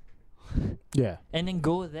 yeah. and then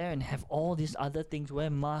go there and have all these other things, wear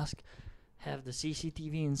mask, have the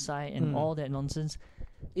CCTV inside, and Mm. all that nonsense.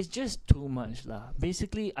 it's just too much lah.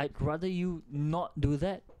 Basically, I'd rather you not do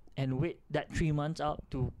that and wait that 3 months out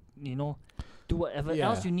to do whatever Yeah.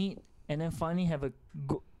 else you need, and then finally have a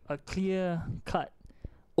clear cut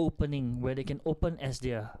opening where they can open as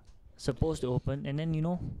they're supposed to open, and then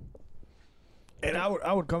And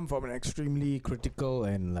I would come from an extremely critical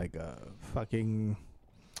and like fucking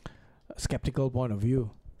skeptical point of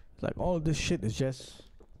view. Like all this shit is just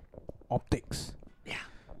optics. Yeah.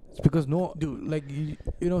 It's because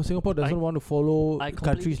Singapore doesn't want to follow I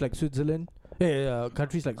countries like Switzerland,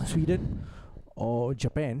 countries like Sweden or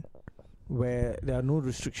Japan, where there are no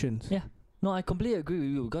restrictions. Yeah. No, I completely agree with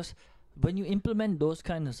you, because when you implement those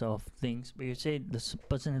kinds of things, where you say the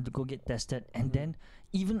person has to go get tested, and then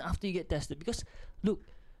even after you get tested, because look,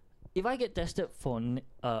 if I get tested for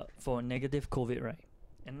negative COVID, right,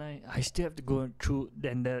 and I still have to go through,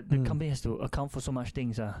 then the company has to account for so much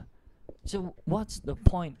things. So what's the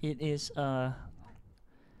point? It is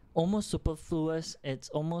almost superfluous. It's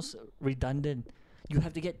almost redundant. You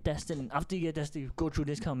have to get tested, and after you get tested, you go through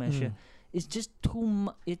this kind of measure. It's just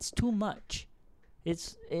it's too much.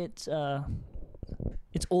 It's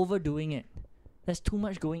overdoing it. There's too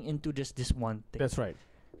much going into just this one thing. That's right.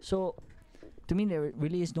 So, to me, there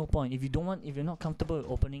really is no point. If you're not comfortable with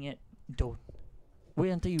opening it, don't.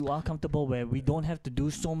 Wait until you are comfortable, where we don't have to do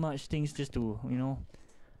so much things just to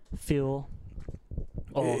feel.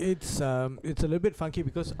 It's a little bit funky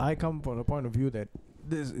because I come from the point of view that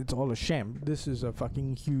it's all a sham. This is a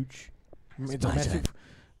fucking huge. It's a massive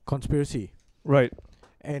conspiracy. Right.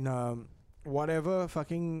 And whatever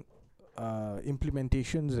fucking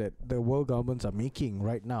implementations that the world governments are making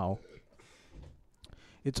right now,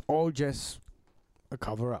 it's all just a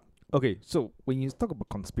cover up. Okay, so when you talk about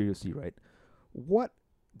conspiracy, right, what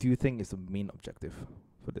do you think is the main objective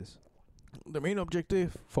for this? The main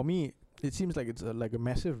objective for me, it seems like it's like a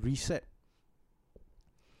massive reset.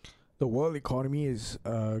 The world economy is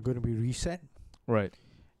going to be reset, Right.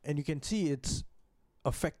 and you can see it's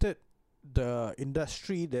affected the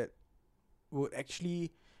industry that would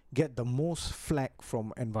actually get the most flack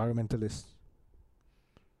from environmentalists,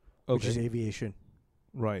 which is aviation.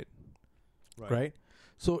 Right. Right?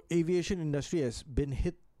 So aviation industry has been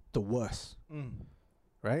hit the worst,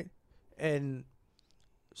 right? And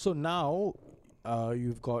so now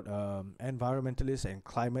you've got environmentalists and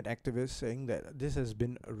climate activists saying that this has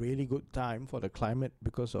been a really good time for the climate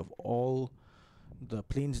because of all the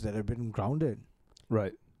planes that have been grounded.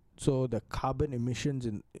 Right. So the carbon emissions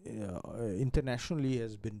internationally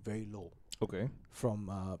has been very low Okay.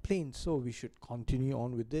 from planes. So we should continue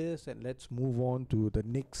on with this, and let's move on to the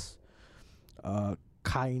next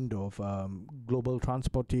kind of global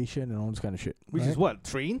transportation and all this kind of shit. Which is what?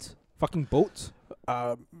 Trains? Fucking boats?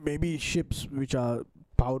 Maybe ships which are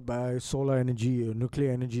powered by solar energy or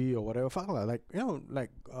nuclear energy or whatever. Fuck lah, like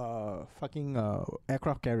fucking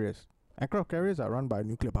aircraft carriers. Aircraft carriers are run by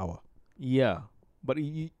nuclear power. Yeah. But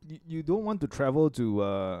you don't want to travel to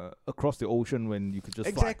across the ocean when you could just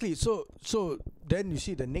exactly. So then you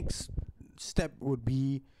see the next step would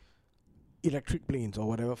be electric planes or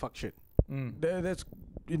whatever fuck shit. That's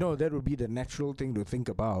that would be the natural thing to think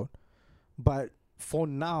about. But for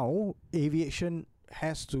now, aviation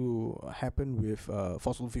has to happen with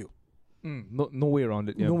fossil fuel. No way around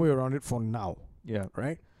it. Yeah. No way around it for now, Yeah.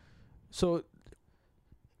 right? So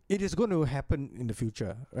it is going to happen in the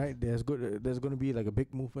future, right? There's going to be like a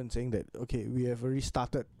big movement saying that, okay, we have already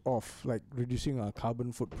started off like reducing our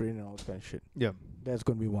carbon footprint and all that kind of shit. Yeah. That's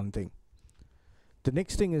going to be one thing. The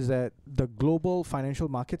next thing is that the global financial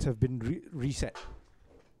markets have been reset.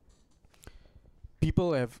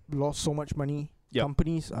 People have lost so much money. Yep.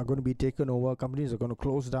 Companies are going to be taken over. Companies are going to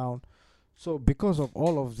close down. So because of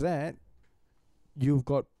all of that, you've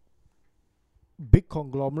got big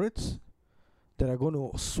conglomerates that are going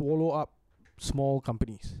to swallow up small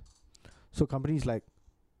companies. So companies like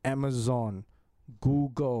Amazon,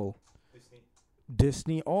 Google,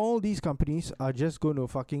 Disney, all these companies are just going to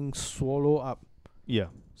fucking swallow up Yeah.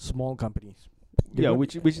 small companies. Yeah,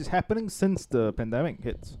 which is happening since the pandemic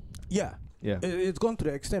hits. Yeah. Yeah. It's gone to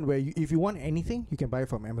the extent where if you want anything, you can buy it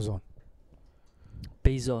from Amazon.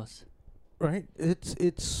 Bezos. Right?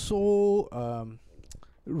 It's so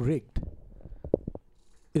rigged.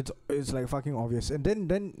 It's like fucking obvious. And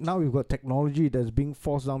then now we've got technology that's being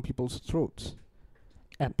forced down people's throats.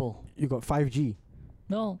 Apple. You got 5G.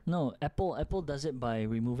 No. Apple does it by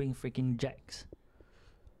removing freaking jacks.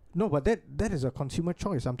 No, but that is a consumer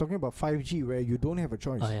choice. I'm talking about 5G where you don't have a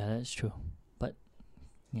choice. Oh yeah, that's true. But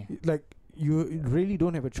yeah. Like you really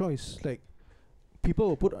don't have a choice. Like people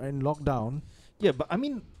will put in lockdown. Yeah, but I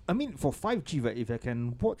mean for 5G, right, if I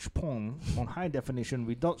can watch porn on high definition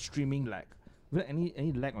without streaming lag, without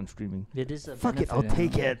any lag on streaming. It is a Fuck it, benefit, I'll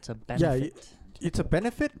take it. It's a benefit. It's a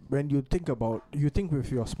benefit when you think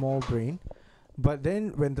with your small brain, but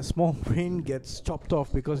then when the small brain gets chopped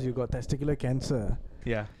off because you got testicular cancer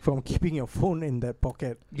Yeah. from keeping your phone in that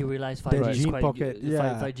pocket. You realize The 5G is gene quite pocket,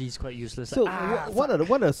 yeah. 5G is quite useless. So Like,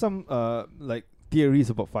 what are some like theories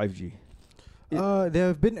about 5G? There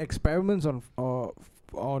have been experiments on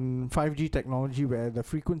 5G technology where the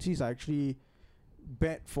frequencies are actually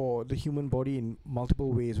bad for the human body in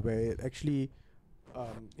multiple ways, where it actually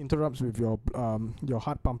interrupts with your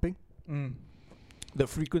heart pumping, the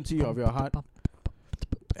frequency of your heart,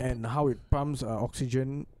 and how it pumps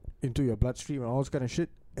oxygen into your bloodstream and all this kind of shit.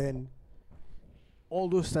 And all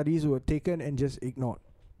those studies were taken and just ignored.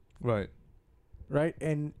 Right. Right?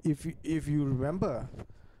 And if you remember,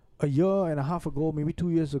 a year and a half ago, maybe 2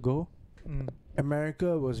 years ago,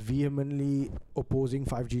 America was vehemently opposing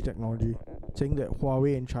 5G technology, saying that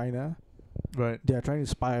Huawei in China, Right. they are trying to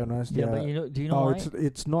spy on us. yeah, they but are- do you know why?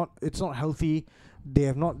 it's not healthy. They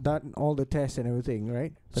have not done all the tests and everything,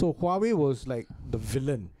 right? So Huawei was like the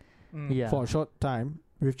villain Yeah. for a short time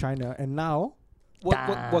with China, and now What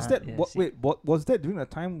was that? Yeah, What see. wait? What was that during a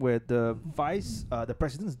time where the the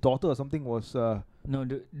president's daughter or something was No,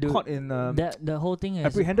 caught in that the whole thing is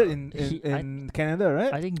apprehended in he- I- in Canada,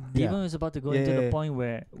 right? I think Yeah. Demon was about to go Yeah, into yeah, the yeah. point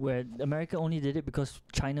where America only did it because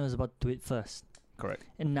China was about to do it first, Correct.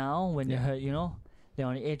 and now when Yeah. they heard, they're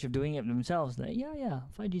on the edge of doing it themselves. Like, yeah,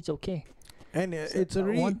 5G is okay. and So, it's a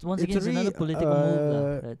really once it's again, a it's another really, political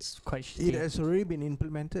move. That's quite it shitty. has already been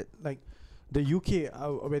implemented. Like the UK,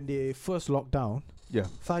 when they first locked down, Yeah.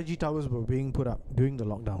 5G towers were being put up during the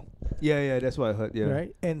lockdown, Yeah, that's what I heard. Yeah.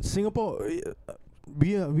 right? And Singapore,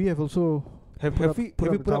 we have also Have put have up, we put have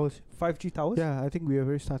up we the put up towers. 5G towers? Yeah, I think we have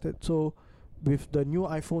already started. So with the new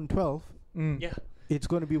iPhone 12, Yeah. it's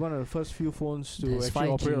going to be one of the first few phones to There's actually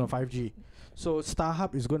operate 5G. on 5G. So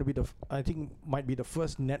StarHub is going to be I think might be the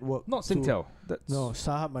first network. Not to- Singtel. That's No,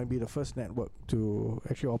 StarHub might be the first network to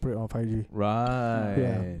actually operate on 5G. Right.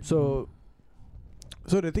 Yeah.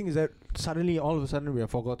 So the thing is that suddenly, all of a sudden, we have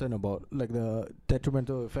forgotten about like the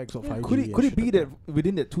detrimental effects of 5G. Could it and could it shit be like that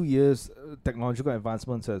within that 2 years, technological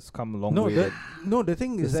advancements has come a long No, way? the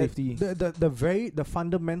thing the is that safety. the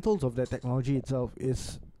fundamentals of that technology itself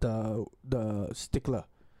is the stickler.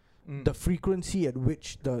 The frequency at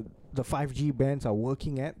which the 5G bands are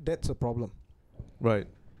working at, that's a problem. right.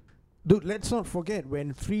 Dude, let's not forget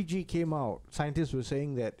when 3G came out, scientists were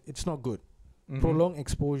saying that it's not good. Mhm. Prolonged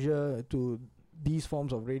exposure to these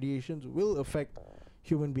forms of radiations will affect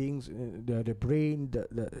human beings, the brain,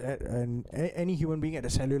 and any human being at a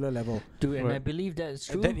cellular level. Dude, and I Right. believe that is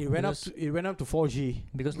true. And then it went because, up to 4G.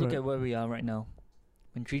 because look Right. at where we are right now.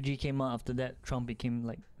 When 3G came out, after that, Trump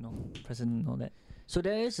became president and all that. So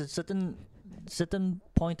there is a certain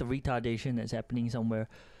point of retardation that's happening somewhere,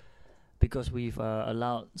 because we've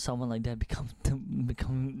allowed someone like that become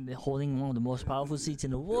holding one of the most powerful seats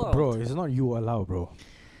in the world. Bro, it's not you allow, bro.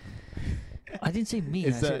 I didn't say me.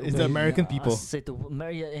 It's I the- said it's the American I people. said the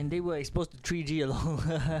and they were exposed to 3G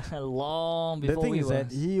long The before thing we is were.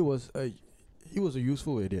 that he was a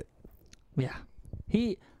useful idiot. Yeah,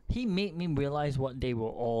 he made me realize what they were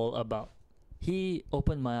all about. He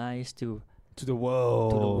opened my eyes to To the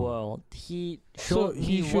world. the world. He So showed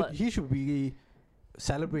me what. he should be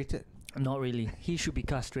celebrated. Not really. He should be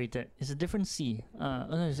castrated. It's a different C.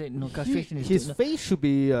 I say no. Castration is His no, face should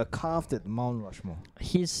be carved at Mount Rushmore.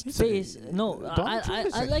 his He's a- face. No, Donald Trump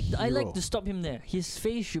is I a like hero. to stop him there. His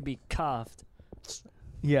face should be carved.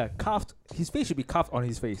 Yeah, carved. His face should be carved on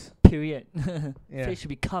his face. Period. Yeah. Face should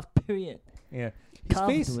be carved. Period. Yeah. His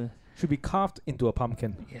Carved face with- should be carved into a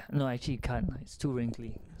pumpkin. Yeah. No, actually, you can't. It's too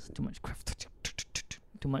wrinkly. It's too much craft.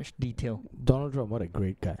 Too much detail. Donald Trump, what a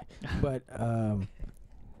great guy. But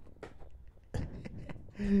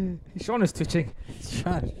Sean is twitching.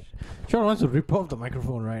 Sean wants to rip off the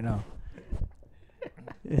microphone right now.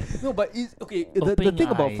 No, but it's okay. The Opening thing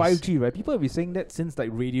about eyes. 5G, right? People have been saying that since like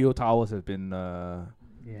radio towers have been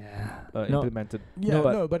Yeah. implemented. Yeah, No,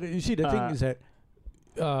 but- no, but you see, the thing Uh, is that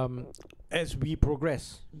as we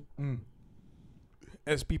progress,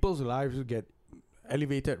 as people's lives get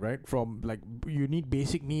elevated, right? From like you need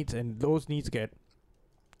basic needs, and those needs get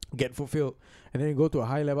fulfilled, and then you go to a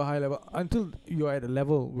high level until you're at a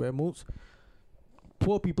level where most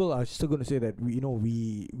poor people are still going to say that we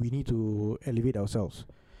need to elevate ourselves,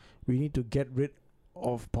 we need to get rid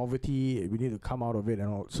of poverty, we need to come out of it and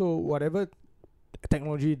all. So whatever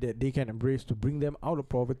technology that they can embrace to bring them out of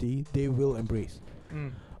poverty, they will embrace.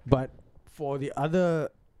 But for the other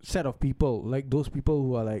set of people, like those people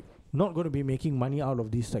who are like not going to be making money out of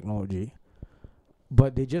this technology,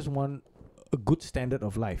 but they just want a good standard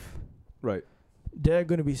of life, Right. they're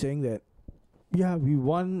going to be saying that, yeah, we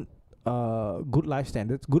want good life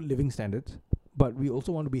standards, good living standards, but we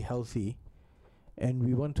also want to be healthy, and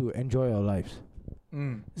we want to enjoy our lives.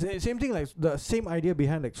 Same thing, like the same idea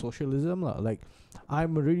behind like socialism, lah. Like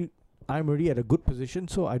I'm already at a good position,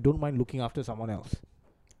 so I don't mind looking after someone else.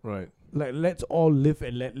 Right. Like let's all live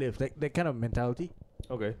and let live, like that kind of mentality.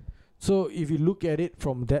 Okay. So if you look at it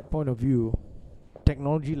from that point of view,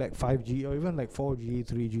 technology like 5G or even like 4G,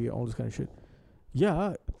 3G, all this kind of shit,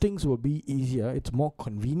 yeah, things will be easier. It's more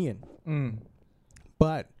convenient.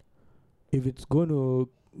 But if it's going to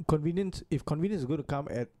if convenience is going to come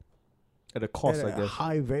at a cost, I a guess.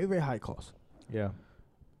 high, very very high cost, Yeah.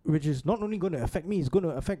 which is not only going to affect me, it's going to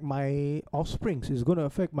affect my offsprings. It's going to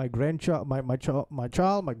affect my grandchild, my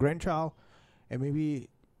child, my grandchild, and maybe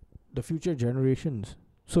the future generations.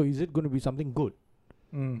 So is it going to be something good?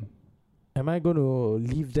 Am I going to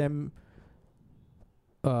leave them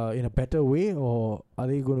in a better way, or are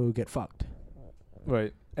they going to get fucked?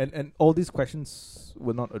 Right. And all these questions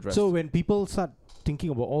were not addressed. So when people start thinking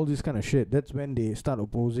about all this kind of shit, that's when they start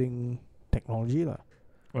opposing technology, lah.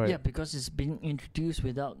 right. Yeah, because it's been introduced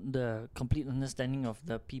without the complete understanding of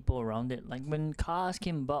the people around it. Like when cars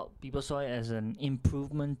came about, people saw it as an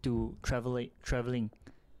improvement to traveling.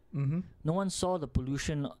 No one saw the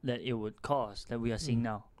pollution that it would cause that we are seeing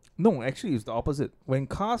now. No, actually, it's the opposite. When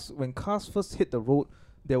cars first hit the road,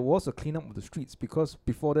 there was a cleanup of the streets because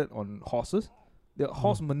before that, on horses, the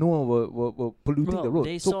horse manure were polluting the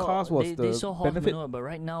road. So cars was they saw the horse benefit. manure, but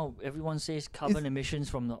right now everyone says carbon emissions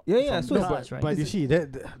from the Yeah, from so the it's cars, like- right? But you see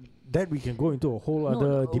that we can go into a whole No, other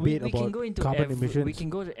no, debate we can about go into carbon emissions. We can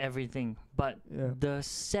go to everything, but Yeah. the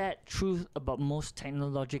sad truth about most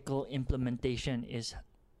technological implementation is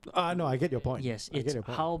No, I get your point. yes, I get it's your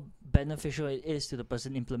point. how beneficial it is to the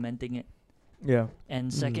person implementing it. Yeah. And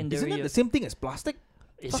Mm. secondary, Isn't that the same thing as plastic?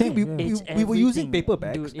 it's, Same, we, yeah. we, it's we were using everything, paper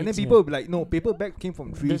bags, dude, and then it's- people would be like, no, paper bag came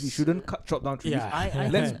from trees. We This- shouldn't chop down trees. Yeah. I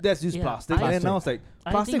Let's use yeah, plastic. And then Plastic. now it's like,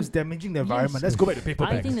 I plastic is think- damaging the environment. yes. Let's go back to paper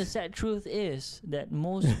I bags. think the sad truth is that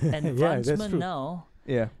most that's advancement true. now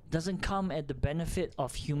Yeah. doesn't come at the benefit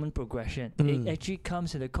of human progression. Mm. It actually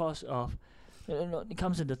comes at the cost of it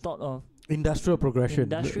comes at the thought of Industrial progression.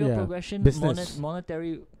 industrial yeah. progression, Business.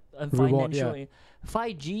 monetary and Reward, financial.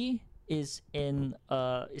 5G is an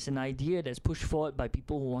idea that's pushed forward by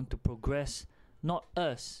people who want to progress, not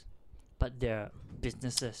us, but their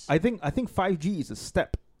businesses. I think 5G is a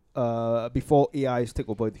step before AIs take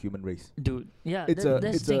over the human race. Dude, yeah, It's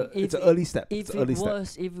that's the thing. it's an early step. If It's an early step.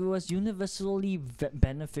 if it was universally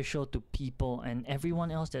beneficial to people and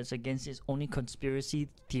everyone else that's against it's only conspiracy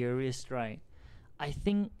theorists, right? I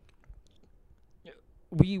think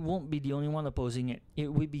we won't be the only one opposing it.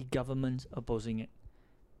 It will be governments opposing it.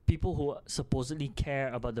 People who supposedly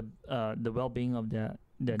care about the well-being of their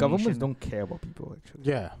Governments nation. don't care about people actually.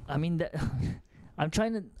 Yeah. I mean that I'm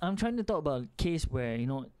trying to talk about a case where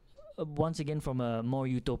once again from a more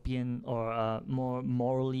utopian or a more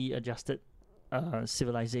morally adjusted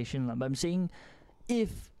civilization, but I'm saying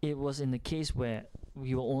if it was in the case where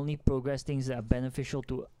we will only progress things that are beneficial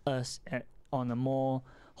to us on a more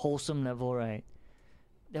wholesome level, right,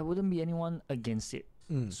 there wouldn't be anyone against it,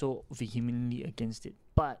 so vehemently against it.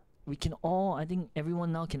 But we can all, I think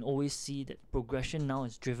everyone now can always see that progression now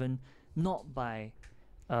is driven not by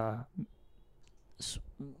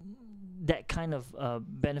that kind of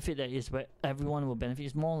benefit that is where everyone will benefit.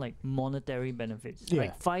 It's more like monetary benefits. Yeah.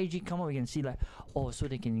 Like 5G come up, we can see like, so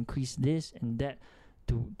they can increase this and that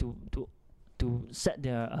to set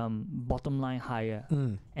their bottom line higher.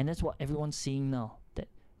 And that's what everyone's seeing now. That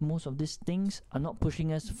most of these things are not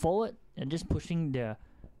pushing us forward and just pushing their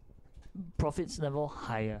profits level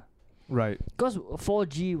higher. Right. Because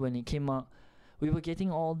 4G when it came out, we were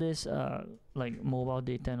getting all this like mobile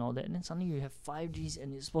data and all that, and then suddenly you have 5Gs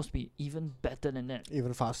and it's supposed to be even better than that,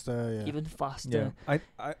 Even faster. Yeah. even faster. Yeah.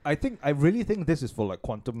 I really think this is for like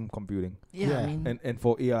quantum computing Yeah, Yeah. I mean, and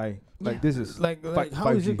for AI. Like Yeah. this is like how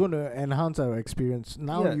is 5G. it going to enhance our experience?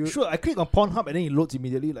 Now yeah, you sure. I click on Pornhub and then it loads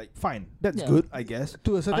immediately. Like fine, that's Yeah. good, I guess.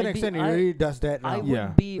 to a certain I'd be- extent, it I- really does that. I now. would Yeah.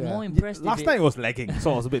 be Yeah. more impressed. Last if time it was lagging,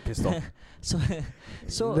 so I was a bit pissed off. so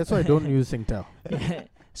That's why I don't use Singtel.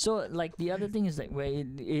 So like the other thing is like where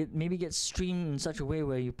it maybe gets streamed in such a way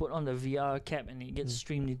where you put on the VR cap and it gets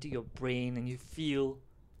streamed into your brain and you feel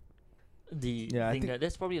the Yeah, I thing. think-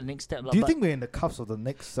 That's probably the next step. Do you but think we're in the cusp of the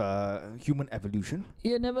next human evolution,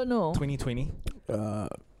 you never know? 2020? Uh,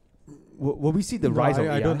 Will we see the no, rise of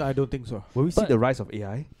I AI? I don't think so. Will we see But- the rise of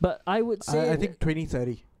AI? But I would say I think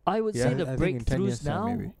 2030. I would Yeah, say the I think in 10 years' breakthroughs time,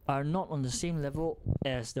 now maybe. are not on the same level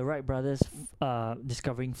as the Wright brothers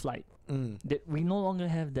discovering flight. That we no longer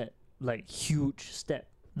have that like huge step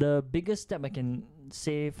The biggest step I can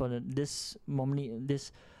say for this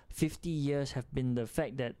 50 years have been the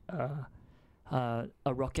fact that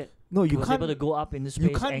a rocket No, you was can't. able to go up into space.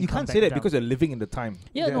 You can't say that down. because you're living in the time.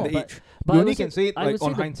 Yeah, in no, the but- age. But You I only would can say- say it I like would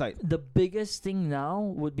on say hindsight. the biggest thing now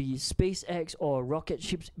would be SpaceX or rocket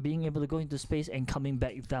ships being able to go into space and coming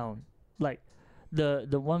back down. Like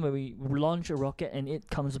the one where we launch a rocket and it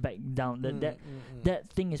comes back down. That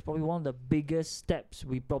thing is probably one of the biggest steps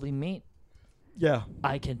we probably made Yeah.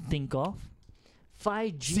 I can think of.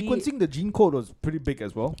 5G Sequencing the gene code was pretty big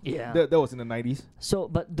as well. Yeah. That was in the 90s. So,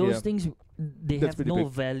 but those Yeah. things, they That's have pretty no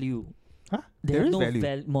big. value. Huh? They There have is no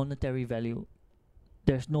value. monetary value.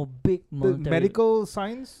 There's no big The monetary. medical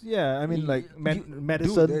science, yeah. I mean, like Dude,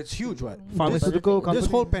 medicine, it's huge, what? pharmaceutical But the thing- company.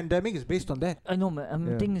 This whole pandemic is based on that. I know, man.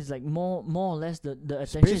 Yeah. Thing is like more or less the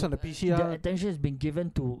It's attention. based on the The PCR. attention has been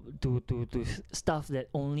given to stuff that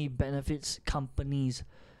only benefits companies,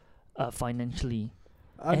 financially.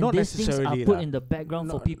 And Not these things are necessarily. put lah. in the background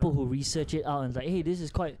for No, people who research it out and like, hey, this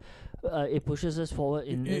is quite. It pushes us forward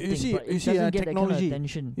in You- the you thing, see- but you it see, doesn't get that kind of technology.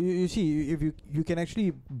 attention. You see, if you can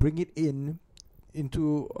actually bring it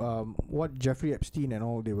into what Jeffrey Epstein and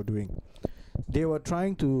all they were doing, they were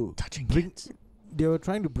trying to Touching bring kids. they were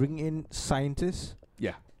trying to bring in scientists,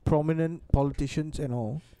 Yeah. prominent politicians and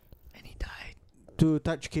all And he died. to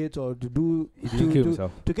touch kids or to do He didn't kill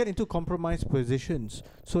himself. to get into compromised positions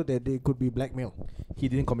so that they could be blackmailed. He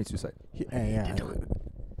didn't commit suicide. He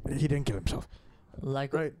didn't kill himself.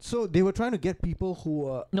 Like Right. So they were trying to get people who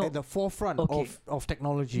were No. at the forefront Okay. of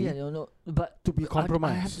technology yeah, no, but to be I have to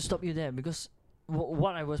compromised. stop you there because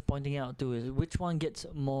what I was pointing out to is which one gets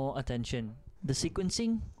more attention, the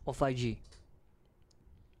sequencing or 5G?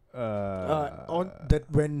 On that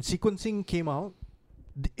when sequencing came out,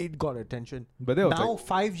 it got attention. But that was Now like,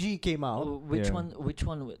 5G came out. Which Yeah. one? Which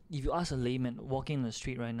one? If you ask a layman walking in the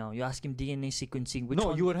street right now, you ask him DNA sequencing. Which No,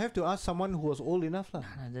 one? you would have to ask someone who was old enough, lah.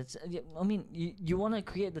 Nah, that's. I mean, you want to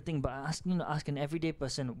create the thing, but asking to ask an everyday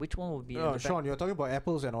person, which one would be? at the back? Sean, you're talking about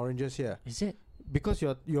apples and oranges here Is it? because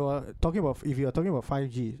you're talking about if you're talking about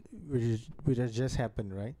 5G, which has just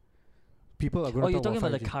happened, right? People are going Oh, to you're talk talking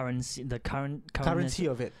about 5G. the currency, the currency currency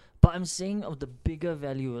of it. But I'm saying of the bigger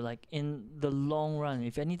value, like in the long run,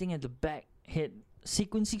 if anything at the back hit,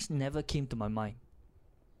 sequencing never came to my mind.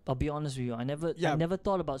 I'll be honest with you, I Yeah. never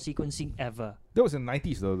thought about sequencing ever. that was in the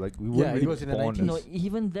 90s though. Like we weren't Yeah, it really was in the born. 90s. No,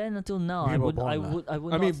 even then until now, We I were would, born I lah. would, I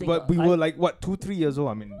would. I not mean, think but we I, were like what 2-3 years old.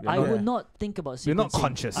 I mean, I we're not- would not think about sequencing. We're not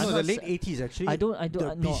conscious. I'm No, not the late sa- 80s actually. I don't.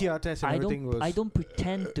 the no, PCR test and I everything don't. was. I don't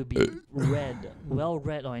pretend to be well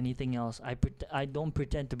read or anything else. I don't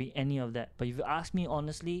pretend to be any of that. But if you ask me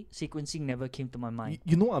honestly, sequencing never came to my mind.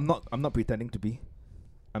 You know, I'm not pretending to be.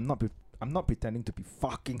 I'm not pretending to be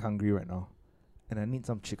fucking hungry right now, and I need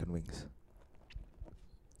some chicken wings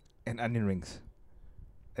and onion rings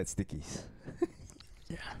at Stickies.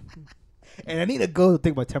 And I need a girl to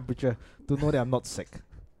take my temperature to know that I'm not sick.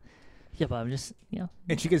 Yeah, but I'm just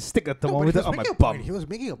And she can stick a No, but he thermometer was on my making a bum. point. He was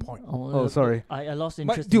making a point. Oh, sorry. I lost My-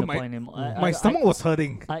 interest dude, in the my- point anymore. My stomach was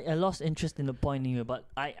hurting. I lost interest in the point anyway, but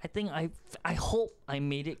I think I hope I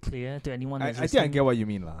made it clear to anyone I that's think I listening. get what you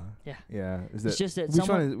mean, lah. Yeah. Yeah. Is It's that just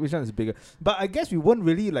that which one is bigger? But I guess we weren't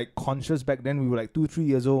really like conscious back then. We were like 2-3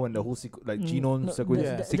 years old when the whole genome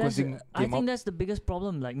sequencing I came think out. that's the biggest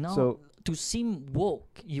problem. Like now, So to seem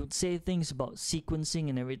woke, you'd say things about sequencing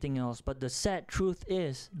and everything else. But the sad truth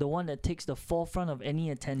is, the one that takes the forefront of any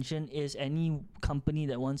attention is any company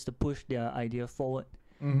that wants to push their idea forward.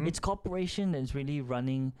 mhm. It's corporation that's really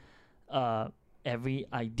running every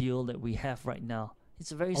ideal that we have right now.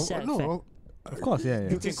 It's a very sad fact. of course, yeah.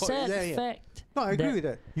 You It's can a call- sad yeah, yeah. fact. No, I agree that- with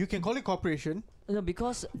that. You can call it corporation. No,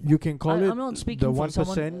 because You can call I'm it not speaking the from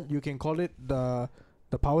someone- 1%. You can call it the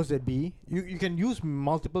powers that be. You can use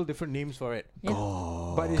multiple different names for it. yeah,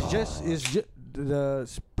 But it's just the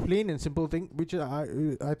plain and simple thing, which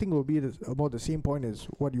I think will be about the same point as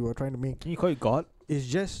what you were trying to make. Can you call it God? It's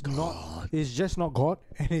just not God,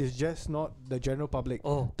 and it's just not the general public,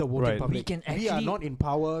 oh, the voting Right. public. We can are actually- not in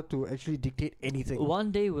power to actually dictate anything.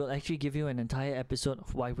 one day we'll actually give you an entire episode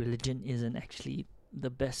of why religion isn't actually the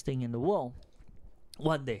best thing in the world.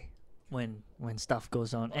 One day, when stuff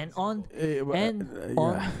goes on, and on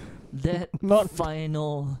on that Not-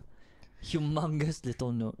 final humongous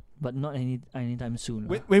little note, but not anytime soon.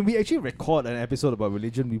 When we actually record an episode about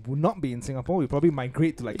religion, we will not be in Singapore. We'll probably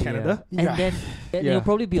migrate to like Canada. Yeah. And Yeah. then Yeah, they'll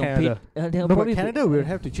probably be Canada. on paid. They'll No, probably but be- Canada will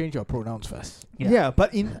have to change your pronouns first. Yeah.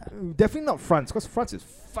 But in definitely not France, because France is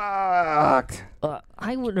fucked.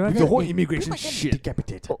 I would With rather. the whole be- immigration People get shit.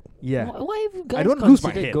 decapitated. Yeah. Why have you guys I don't lose my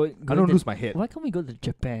considered head. going I don't to- lose my head. Why can't we go to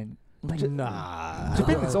Japan? Like, Nah.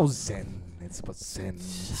 Japan is all zen. It's about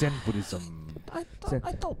Zen Buddhism.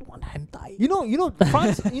 I don't want hentai. You know,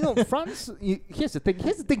 France. France. Here's the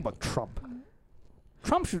thing about Trump.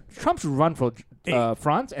 Trump should run for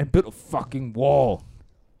France and build a fucking wall.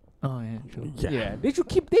 Oh yeah, true. Yeah, they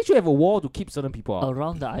should have a wall to keep certain people out.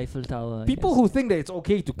 Around the Eiffel Tower. People who think that it's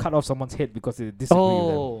okay to cut off someone's head because they disagree with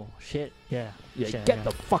them. Oh shit! Yeah. Yeah, Shit, get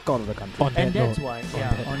the fuck out of the country. On that And that's note, why. on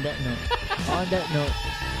Yeah. that- On that note. On that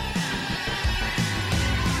note.